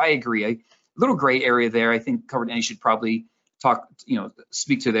reaccumulate. So I agree. A little gray area there. I think covered entities should probably talk, you know,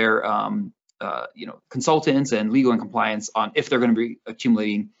 speak to their, you know, consultants and legal and compliance on if they're going to be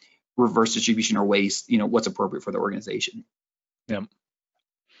accumulating reverse distribution or waste, you know, what's appropriate for the organization. Yeah.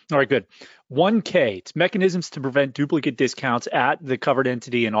 All right, good. 1K, it's mechanisms to prevent duplicate discounts at the covered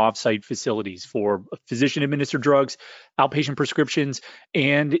entity and offsite facilities for physician-administered drugs, outpatient prescriptions,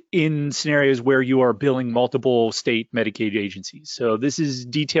 and in scenarios where you are billing multiple state Medicaid agencies. So this is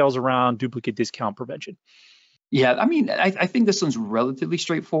details around duplicate discount prevention. Yeah, I mean, I think this one's relatively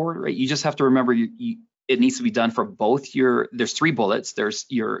straightforward, right? You just have to remember it needs to be done for both there's 3 bullets. There's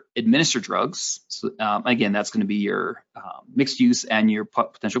your administered drugs. So again, that's going to be your mixed use and your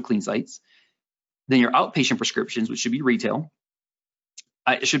potential clean sites. Then your outpatient prescriptions, which should be retail.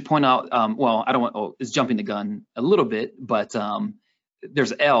 I should point out, well, I don't want, it's jumping the gun a little bit, but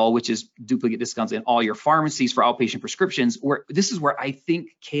there's L, which is duplicate discounts in all your pharmacies for outpatient prescriptions, where this is where I think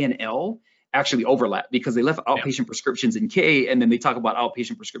K and L actually overlap, because they left outpatient prescriptions in K and then they talk about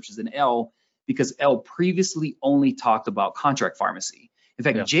outpatient prescriptions in L, because L previously only talked about contract pharmacy. In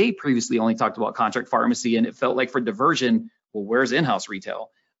fact, J previously only talked about contract pharmacy, and it felt like for diversion, well, where's in-house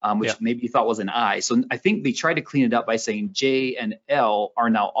retail? Which maybe you thought was an I. So I think they tried to clean it up by saying J and L are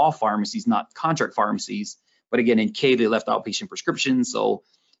now all pharmacies, not contract pharmacies. But again, in K, they left outpatient prescriptions. So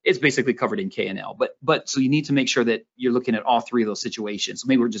it's basically covered in K and L. But so you need to make sure that you're looking at all 3 of those situations. So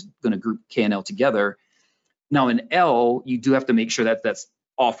maybe we're just going to group K and L together. Now in L, you do have to make sure that that's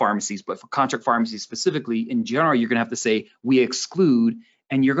all pharmacies, but for contract pharmacies specifically, in general, you're going to have to say we exclude,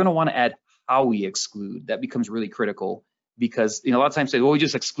 and you're going to want to add how we exclude. That becomes really critical, because a lot of times they say, well, we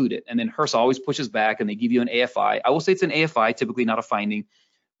just exclude it, and then HRSA always pushes back and they give you an AFI. I will say it's an AFI, typically not a finding.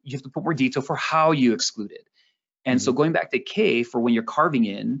 You have to put more detail for how you exclude it. And so going back to K, for when you're carving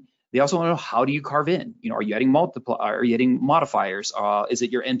in, they also want to know, how do you carve in? Are you adding are you adding modifiers? Is it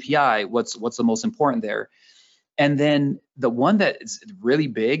your NPI? What's the most important there? And then the one that is really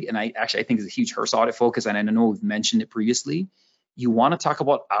big, and I think is a huge HRSA audit focus, and I know we've mentioned it previously, you want to talk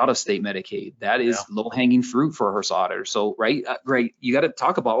about out-of-state Medicaid. That is low-hanging fruit for a HRSA auditor. So, right, great, you got to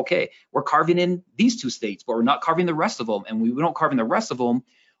talk about, okay, we're carving in these 2 states, but we're not carving the rest of them. And we don't carve in the rest of them.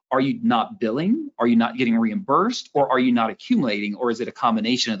 Are you not billing? Are you not getting reimbursed? Or are you not accumulating? Or is it a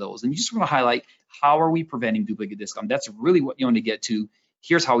combination of those? And you just want to highlight, how are we preventing duplicate discount? That's really what you want to get to.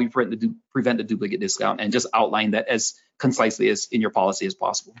 Here's how we prevent the duplicate discount, and just outline that as concisely as in your policy as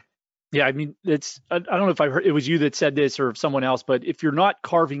possible. Yeah, I mean, I don't know if I heard it was you that said this or someone else, but if you're not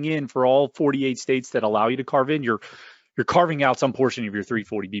carving in for all 48 states that allow you to carve in, you're carving out some portion of your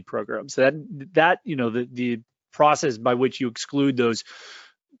 340B program. So that the process by which you exclude those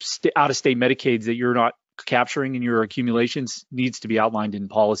out-of-state Medicaids that you're not capturing in your accumulations needs to be outlined in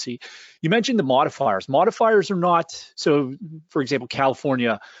policy. You mentioned the modifiers. Modifiers are not, so for example,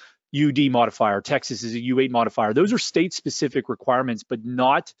 California UD modifier, Texas is a U8 modifier. Those are state-specific requirements, but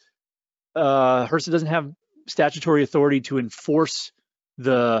not, HRSA doesn't have statutory authority to enforce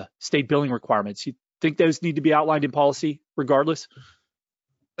the state billing requirements. You think those need to be outlined in policy regardless?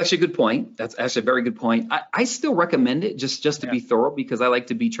 actually a good point. That's actually a very good point. I still recommend it just to be thorough, because I like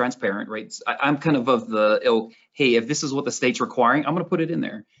to be transparent, right? I'm kind of the, hey, if this is what the state's requiring, I'm going to put it in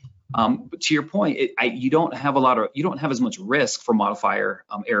there. But to your point, you don't have as much risk for modifier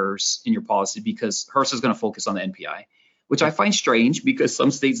errors in your policy, because HRSA is going to focus on the NPI, which I find strange, because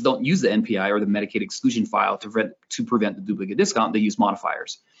some states don't use the NPI or the Medicaid exclusion file to prevent the duplicate discount. They use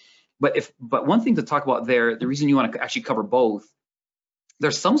modifiers. But one thing to talk about there, the reason you want to actually cover both,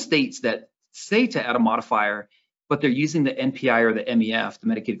 there's some states that say to add a modifier, but they're using the NPI or the MEF, the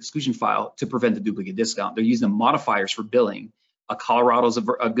Medicaid exclusion file, to prevent the duplicate discount. They're using the modifiers for billing. Colorado's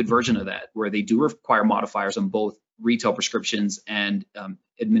a good version of that, where they do require modifiers on both retail prescriptions and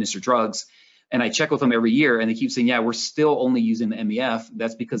administered drugs. And I check with them every year, and they keep saying, yeah, we're still only using the MEF.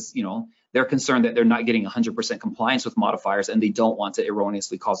 That's because, they're concerned that they're not getting 100% compliance with modifiers, and they don't want to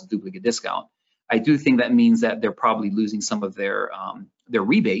erroneously cause a duplicate discount. I do think that means that they're probably losing some of their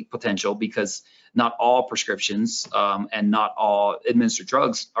rebate potential, because not all prescriptions and not all administered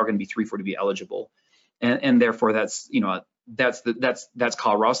drugs are going to be 340B eligible, and therefore that's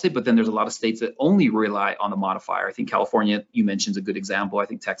Colorado State. But then there's a lot of states that only rely on the modifier. I think California, you mentioned, is a good example. I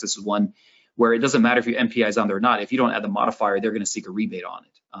think Texas is one where it doesn't matter if your MPI is on there or not. If you don't add the modifier, they're going to seek a rebate on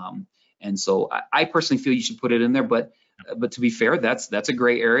it. And so I personally feel you should put it in there, but to be fair, that's a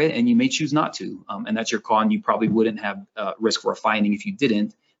gray area, and you may choose not to, and that's your call. And you probably wouldn't have risk for a finding if you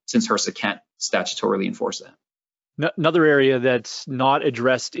didn't, since HRSA can't statutorily enforce that. Another area that's not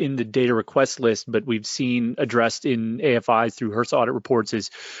addressed in the data request list, but we've seen addressed in AFIs through HRSA audit reports,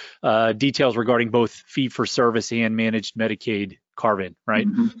 is details regarding both fee-for-service and managed Medicaid carve-in, right?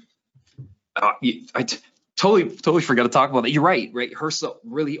 I totally forgot to talk about that. You're right? HRSA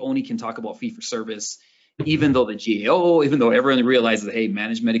really only can talk about fee-for-service, even though the GAO, even though everyone realizes that, hey,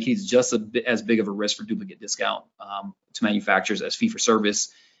 managed Medicaid is just as big of a risk for duplicate discount to manufacturers as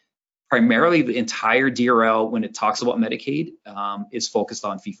fee-for-service. Primarily, the entire DRL, when it talks about Medicaid, is focused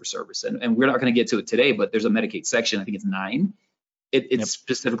on fee-for-service. And we're not going to get to it today, but there's a Medicaid section, I think it's 9. It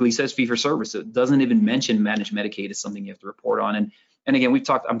specifically says fee-for-service. It doesn't even mention managed Medicaid as something you have to report on. And again,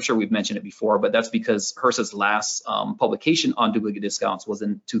 I'm sure we've mentioned it before, but that's because HRSA's last publication on duplicate discounts was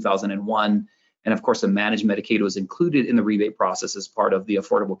in 2001. And of course, the managed Medicaid was included in the rebate process as part of the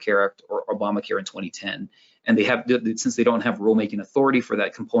Affordable Care Act, or Obamacare, in 2010. And since they don't have rulemaking authority for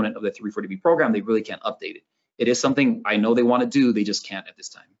that component of the 340B program, they really can't update it. It is something I know they want to do, they just can't at this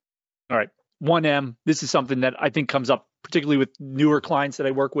time. All right, 1M, this is something that I think comes up particularly with newer clients that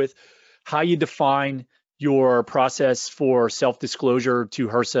I work with. How you define your process for self-disclosure to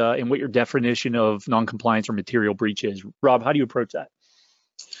HRSA, and what your definition of non-compliance or material breach is. Rob, how do you approach that?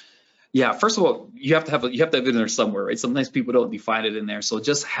 Yeah, first of all, you have to have it in there somewhere, right? Sometimes people don't define it in there. So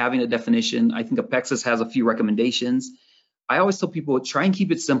just having a definition, I think Apexis has a few recommendations. I always tell people, try and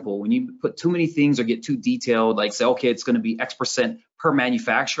keep it simple. When you put too many things or get too detailed, like say, okay, it's going to be X% per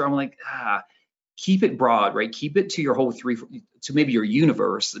manufacturer. I'm like, keep it broad, right? Keep it to your whole to maybe your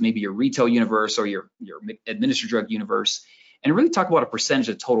universe, maybe your retail universe or your administered drug universe, and really talk about a percentage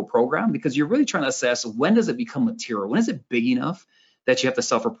of total program, because you're really trying to assess, when does it become material? When is it big enough that you have to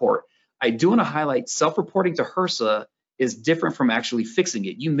self-report? I do want to highlight, self-reporting to HRSA is different from actually fixing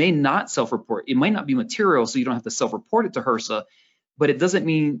it. You may not self-report. It might not be material, so you don't have to self-report it to HRSA, but it doesnn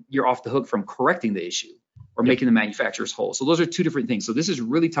mean you're off the hook from correcting the issue or making the manufacturers whole. So those are two different things. So this is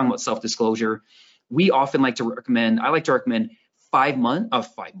really talking about self-disclosure. I like to recommend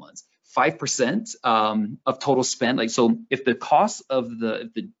 5% of total spend. Like, so if the cost of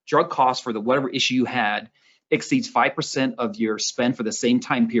the drug cost for whatever issue you had exceeds 5% of your spend for the same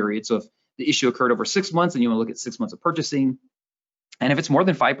time period. So if the issue occurred over 6 months and you want to look at 6 months of purchasing, and if it's more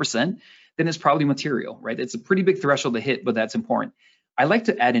than 5%, then it's probably material, right? It's a pretty big threshold to hit, but that's important. I like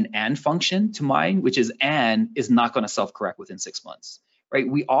to add an and function to mine, which is and is not going to self-correct within 6 months, right?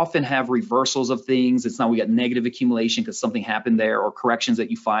 We often have reversals of things. It's not, we got negative accumulation because something happened there, or corrections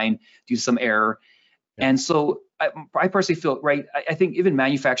that you find due to some error. Yeah. And so I personally feel, right, I think even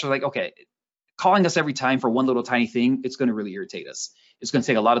manufacturers are like, okay, calling us every time for one little tiny thing, it's going to really irritate us. It's going to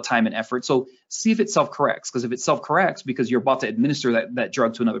take a lot of time and effort. So see if it self-corrects, because if it self-corrects because you're about to administer that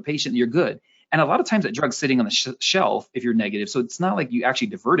drug to another patient, you're good. And a lot of times that drug's sitting on the shelf if you're negative. So it's not like you actually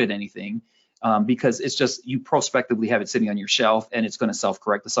diverted anything, because it's just you prospectively have it sitting on your shelf and it's going to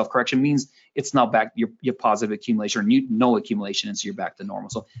self-correct. The self-correction means it's now back, your positive accumulation or no accumulation, and so you're back to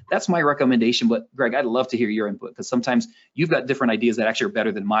normal. So that's my recommendation. But Greg, I'd love to hear your input, because sometimes you've got different ideas that actually are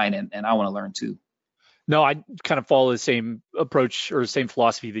better than mine, and I want to learn too. No, I kind of follow the same approach or the same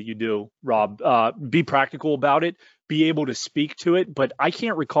philosophy that you do, Rob. Be practical about it, be able to speak to it. But I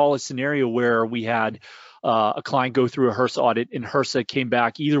can't recall a scenario where we had a client go through a HRSA audit and HRSA came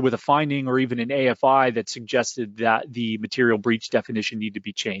back either with a finding or even an AFI that suggested that the material breach definition need to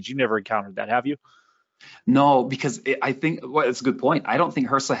be changed. You never encountered that, have you? No, because I think, well, it's a good point. I don't think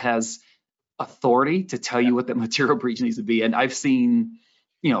HRSA has authority to tell you what that material breach needs to be. And I've seen,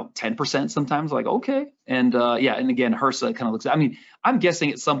 10% sometimes, like, okay. And yeah, and again, HRSA kind of looks, I mean, I'm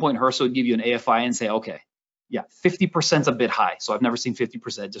guessing at some point HRSA would give you an AFI and say, okay, yeah, 50% is a bit high. So I've never seen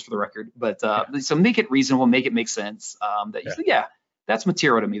 50%, just for the record. But so make it reasonable, make it make sense. That you say, yeah, that's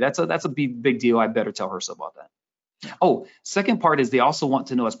material to me. That's a big deal. I better tell HRSA about that. Oh, second part is they also want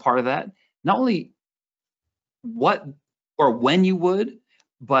to know, as part of that, not only what or when you would,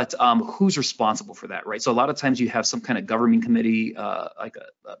 but who's responsible for that, right? So a lot of times you have some kind of governing committee, like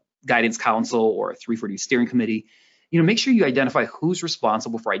a guidance council or a 340 steering committee. Make sure you identify who's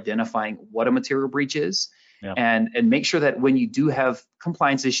responsible for identifying what a material breach is, and make sure that when you do have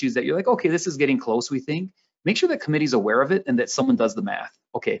compliance issues that you're like, okay, this is getting close, we think, make sure that committee's aware of it and that someone does the math,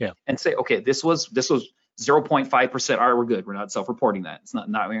 okay, and say, okay, this was 0.5%. All right, we're good. We're not self-reporting that. It's not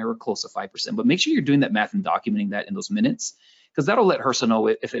we're close to 5%, but make sure you're doing that math and documenting that in those minutes, because that'll let HRSA know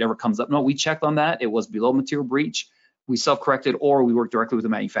if it ever comes up. No, we checked on that. It was below material breach. We self-corrected, or we worked directly with the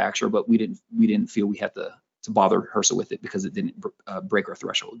manufacturer, but we didn't feel we had to bother HRSA with it because it didn't break our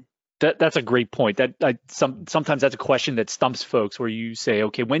threshold. That's a great point. Sometimes that's a question that stumps folks, where you say,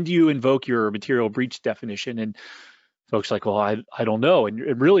 okay, when do you invoke your material breach definition? And folks are like, well, I don't know.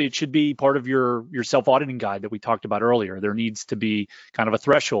 And really, it should be part of your self-auditing guide that we talked about earlier. There needs to be kind of a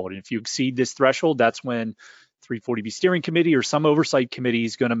threshold. And if you exceed this threshold, that's when 340B steering committee or some oversight committee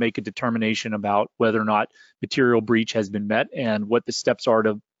is going to make a determination about whether or not material breach has been met and what the steps are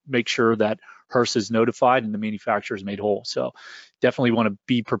to make sure that HRSA is notified and the manufacturer is made whole. So definitely want to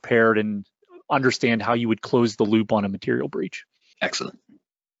be prepared and understand how you would close the loop on a material breach. Excellent.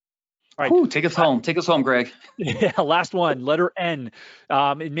 All right. Ooh, take us home. Take us home, Greg. Yeah, last one, letter N.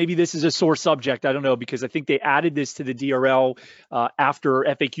 And maybe this is a sore subject. I don't know, because I think they added this to the DRL after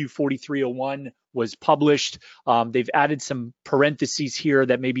FAQ 4301 was published. They've added some parentheses here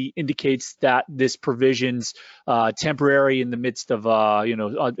that maybe indicates that this provision's temporary in the midst of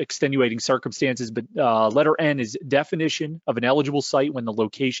extenuating circumstances. But letter N is definition of an eligible site when the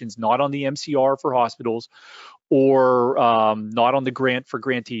location's not on the MCR for hospitals or not on the grant for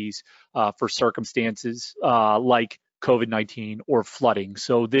grantees for circumstances like COVID-19 or flooding.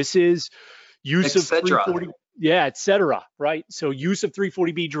 So this is use of 340, et cetera, right? So use of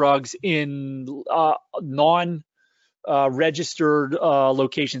 340B drugs in non-registered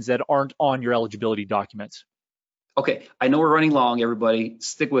locations that aren't on your eligibility documents. Okay, I know we're running long, everybody.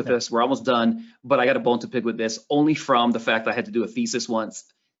 Stick with us. We're almost done, but I got a bone to pick with this, only from the fact I had to do a thesis once.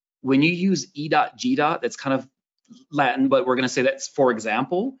 When you use E.G. that's kind of Latin, but we're going to say that's for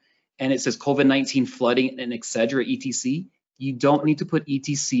example, and it says COVID-19 flooding and etc. etc. You don't need to put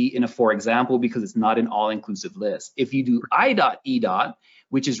etc in a for example because it's not an all-inclusive list. If you do I.E.,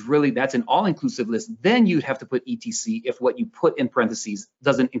 which is really, that's an all-inclusive list, then you'd have to put etc if what you put in parentheses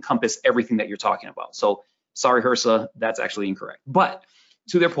doesn't encompass everything that you're talking about. So sorry, HRSA, that's actually incorrect. But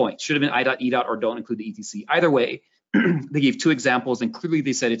to their point, should have been I.E. or don't include the etc. Either way, they gave two examples, and clearly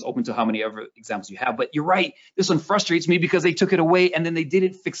they said it's open to how many other examples you have. But you're right, this one frustrates me because they took it away and then they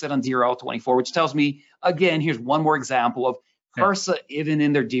didn't fix it on DRL 24, which tells me, again, here's one more example of HRSA, even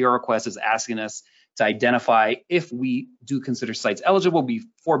in their DRL request, is asking us to identify if we do consider sites eligible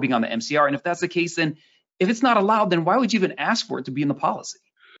before being on the MCR. And if that's the case, then if it's not allowed, then why would you even ask for it to be in the policy?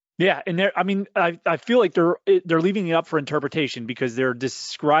 Yeah, and I feel like they're leaving it up for interpretation because they're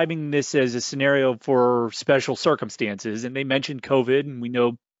describing this as a scenario for special circumstances, and they mentioned COVID, and we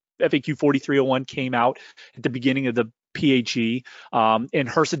know FAQ 4301 came out at the beginning of the PHE, and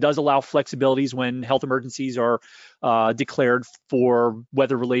HRSA does allow flexibilities when health emergencies are declared for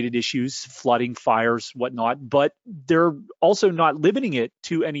weather-related issues, flooding, fires, whatnot. But they're also not limiting it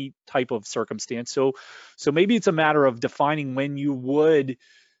to any type of circumstance. So maybe it's a matter of defining when you would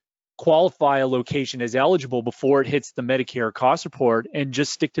qualify a location as eligible before it hits the Medicare cost report, and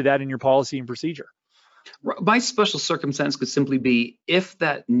just stick to that in your policy and procedure. My special circumstance could simply be if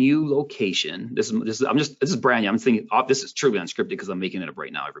that new location, this is brand new. I'm thinking, this is truly unscripted because I'm making it up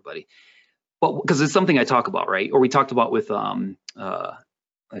right now, everybody. But because it's something I talk about, right? Or we talked about with let me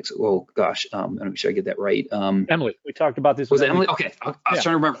make sure I get that right. Emily, we talked about this. Was it Emily? Okay, I was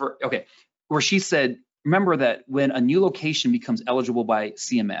trying to remember. Okay, where she said, remember that when a new location becomes eligible by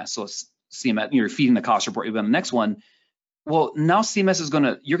CMS, so CMS, you're feeding the cost report, you'll be on the next one. Well, now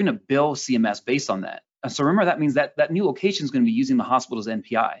CMS you're gonna bill CMS based on that. And so remember, that means that new location is going to be using the hospital's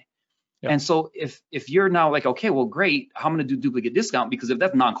NPI. Yep. And so if you're now like, okay, well, great, how am I going to do duplicate discount? Because if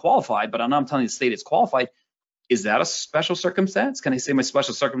that's non-qualified, but I'm not telling the state it's qualified, is that a special circumstance? Can I say my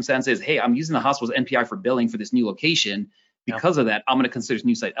special circumstance is, hey, I'm using the hospital's NPI for billing for this new location. Because of that, I'm going to consider this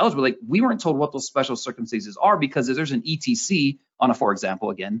new site eligible. Like, we weren't told what those special circumstances are, because if there's an ETC on a, for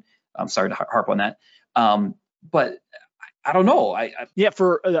example, again, I'm sorry to harp on that. But I don't know.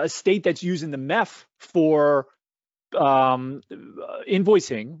 For a state that's using the MEF for invoicing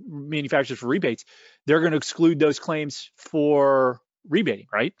manufacturers for rebates, they're going to exclude those claims for rebating,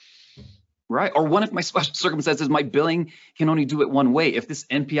 right? Right. Or one of my special circumstances, my billing can only do it one way. If this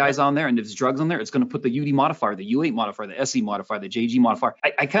NPI is on there and if this drug's on there, it's going to put the UD modifier, the U8 modifier, the SE modifier, the JG modifier.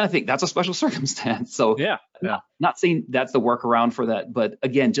 I kind of think that's a special circumstance. So not saying that's the workaround for that, but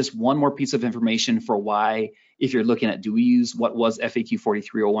again, just one more piece of information for why, if you're looking at, do we use what was FAQ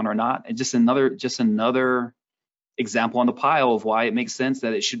 4301 or not? And just another example on the pile of why it makes sense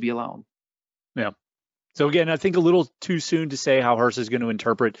that it should be allowed. Yeah. So again, I think a little too soon to say how HRSA is going to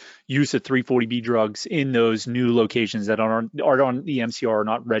interpret use of 340B drugs in those new locations that are on the MCR or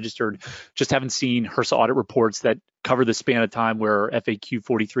not registered. Just haven't seen HRSA audit reports that cover the span of time where FAQ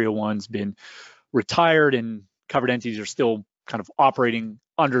 4301's been retired and covered entities are still kind of operating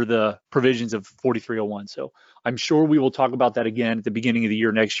under the provisions of 4301. So I'm sure we will talk about that again at the beginning of the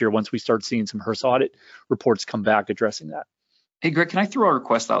year next year once we start seeing some HRSA audit reports come back addressing that. Hey, Greg, can I throw a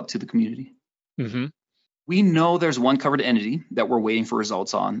request out to the community? Mm-hmm. We know there's one covered entity that we're waiting for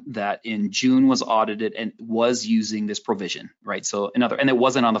results on that in June was audited and was using this provision, right? So and it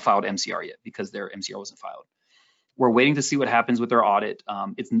wasn't on the filed MCR yet because their MCR wasn't filed. We're waiting to see what happens with their audit.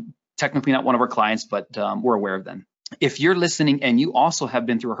 It's technically not one of our clients, but we're aware of them. If you're listening and you also have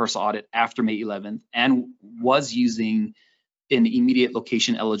been through a HRSA audit after May 11th and was using an immediate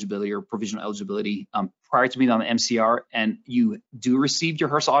location eligibility or provisional eligibility prior to being on the MCR, and you do receive your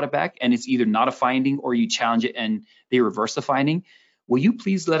HRSA audit back and it's either not a finding or you challenge it and they reverse the finding, will you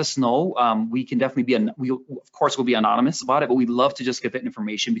please let us know? We can definitely of course we'll be anonymous about it, but we'd love to just get that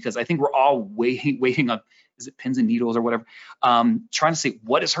information because I think we're all waiting on, is it pins and needles or whatever, trying to say,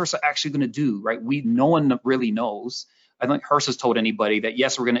 what is HRSA actually going to do, right? No one really knows. I don't think HRSA's told anybody that,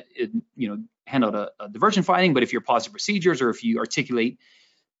 yes, we're going to, hand out a diversion finding, but if you're positive procedures or if you articulate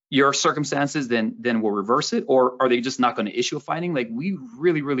your circumstances, then we'll reverse it. Or are they just not going to issue a finding? Like, we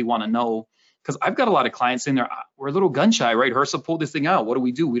really, really want to know, because I've got a lot of clients in there. We're a little gun shy, right? HRSA pulled this thing out. What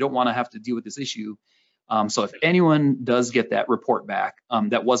do? We don't want to have to deal with this issue. So if anyone does get that report back,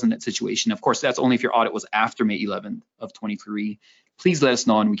 that wasn't that situation. Of course, that's only if your audit was after May 11th of 23. Please let us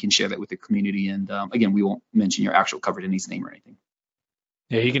know and we can share that with the community. And again, we won't mention your actual covered entity's name or anything.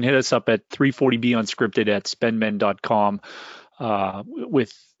 Yeah, you can hit us up at 340B unscripted at spendmen.com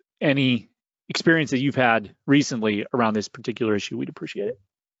with any experience that you've had recently around this particular issue. We'd appreciate it.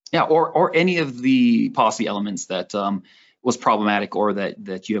 Yeah, or any of the policy elements that was problematic or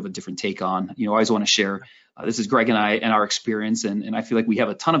that you have a different take on. I always want to share. This is Greg and I and our experience, and I feel like we have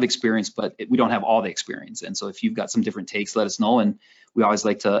a ton of experience, but we don't have all the experience. And so if you've got some different takes, let us know. And we always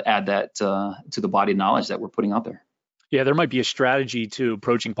like to add that to the body of knowledge that we're putting out there. Yeah, there might be a strategy to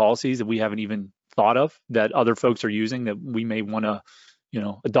approaching policies that we haven't even thought of that other folks are using that we may want to,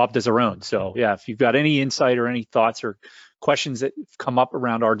 adopt as our own. So yeah, if you've got any insight or any thoughts or questions that come up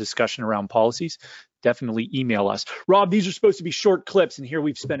around our discussion around policies, definitely email us. Rob, these are supposed to be short clips, and here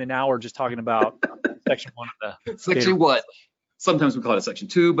we've spent an hour just talking about section 1 of the section what? Sometimes we call it section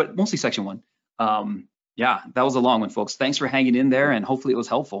 2, but mostly section 1. Yeah, that was a long one, folks. Thanks for hanging in there, and hopefully it was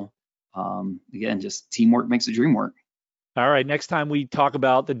helpful. Again, just teamwork makes the dream work. All right, next time we talk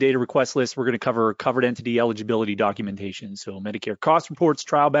about the data request list, we're going to cover covered entity eligibility documentation. So Medicare cost reports,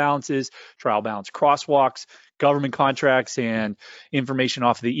 trial balances, trial balance crosswalks, government contracts, and information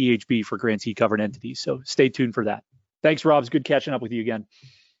off of the EHB for grantee covered entities. So stay tuned for that. Thanks, Rob. It's good catching up with you again.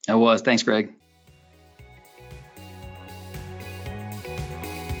 It was. Thanks, Greg.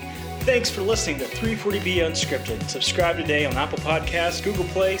 Thanks for listening to 340B Unscripted. Subscribe today on Apple Podcasts, Google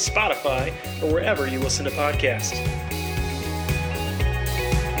Play, Spotify, or wherever you listen to podcasts.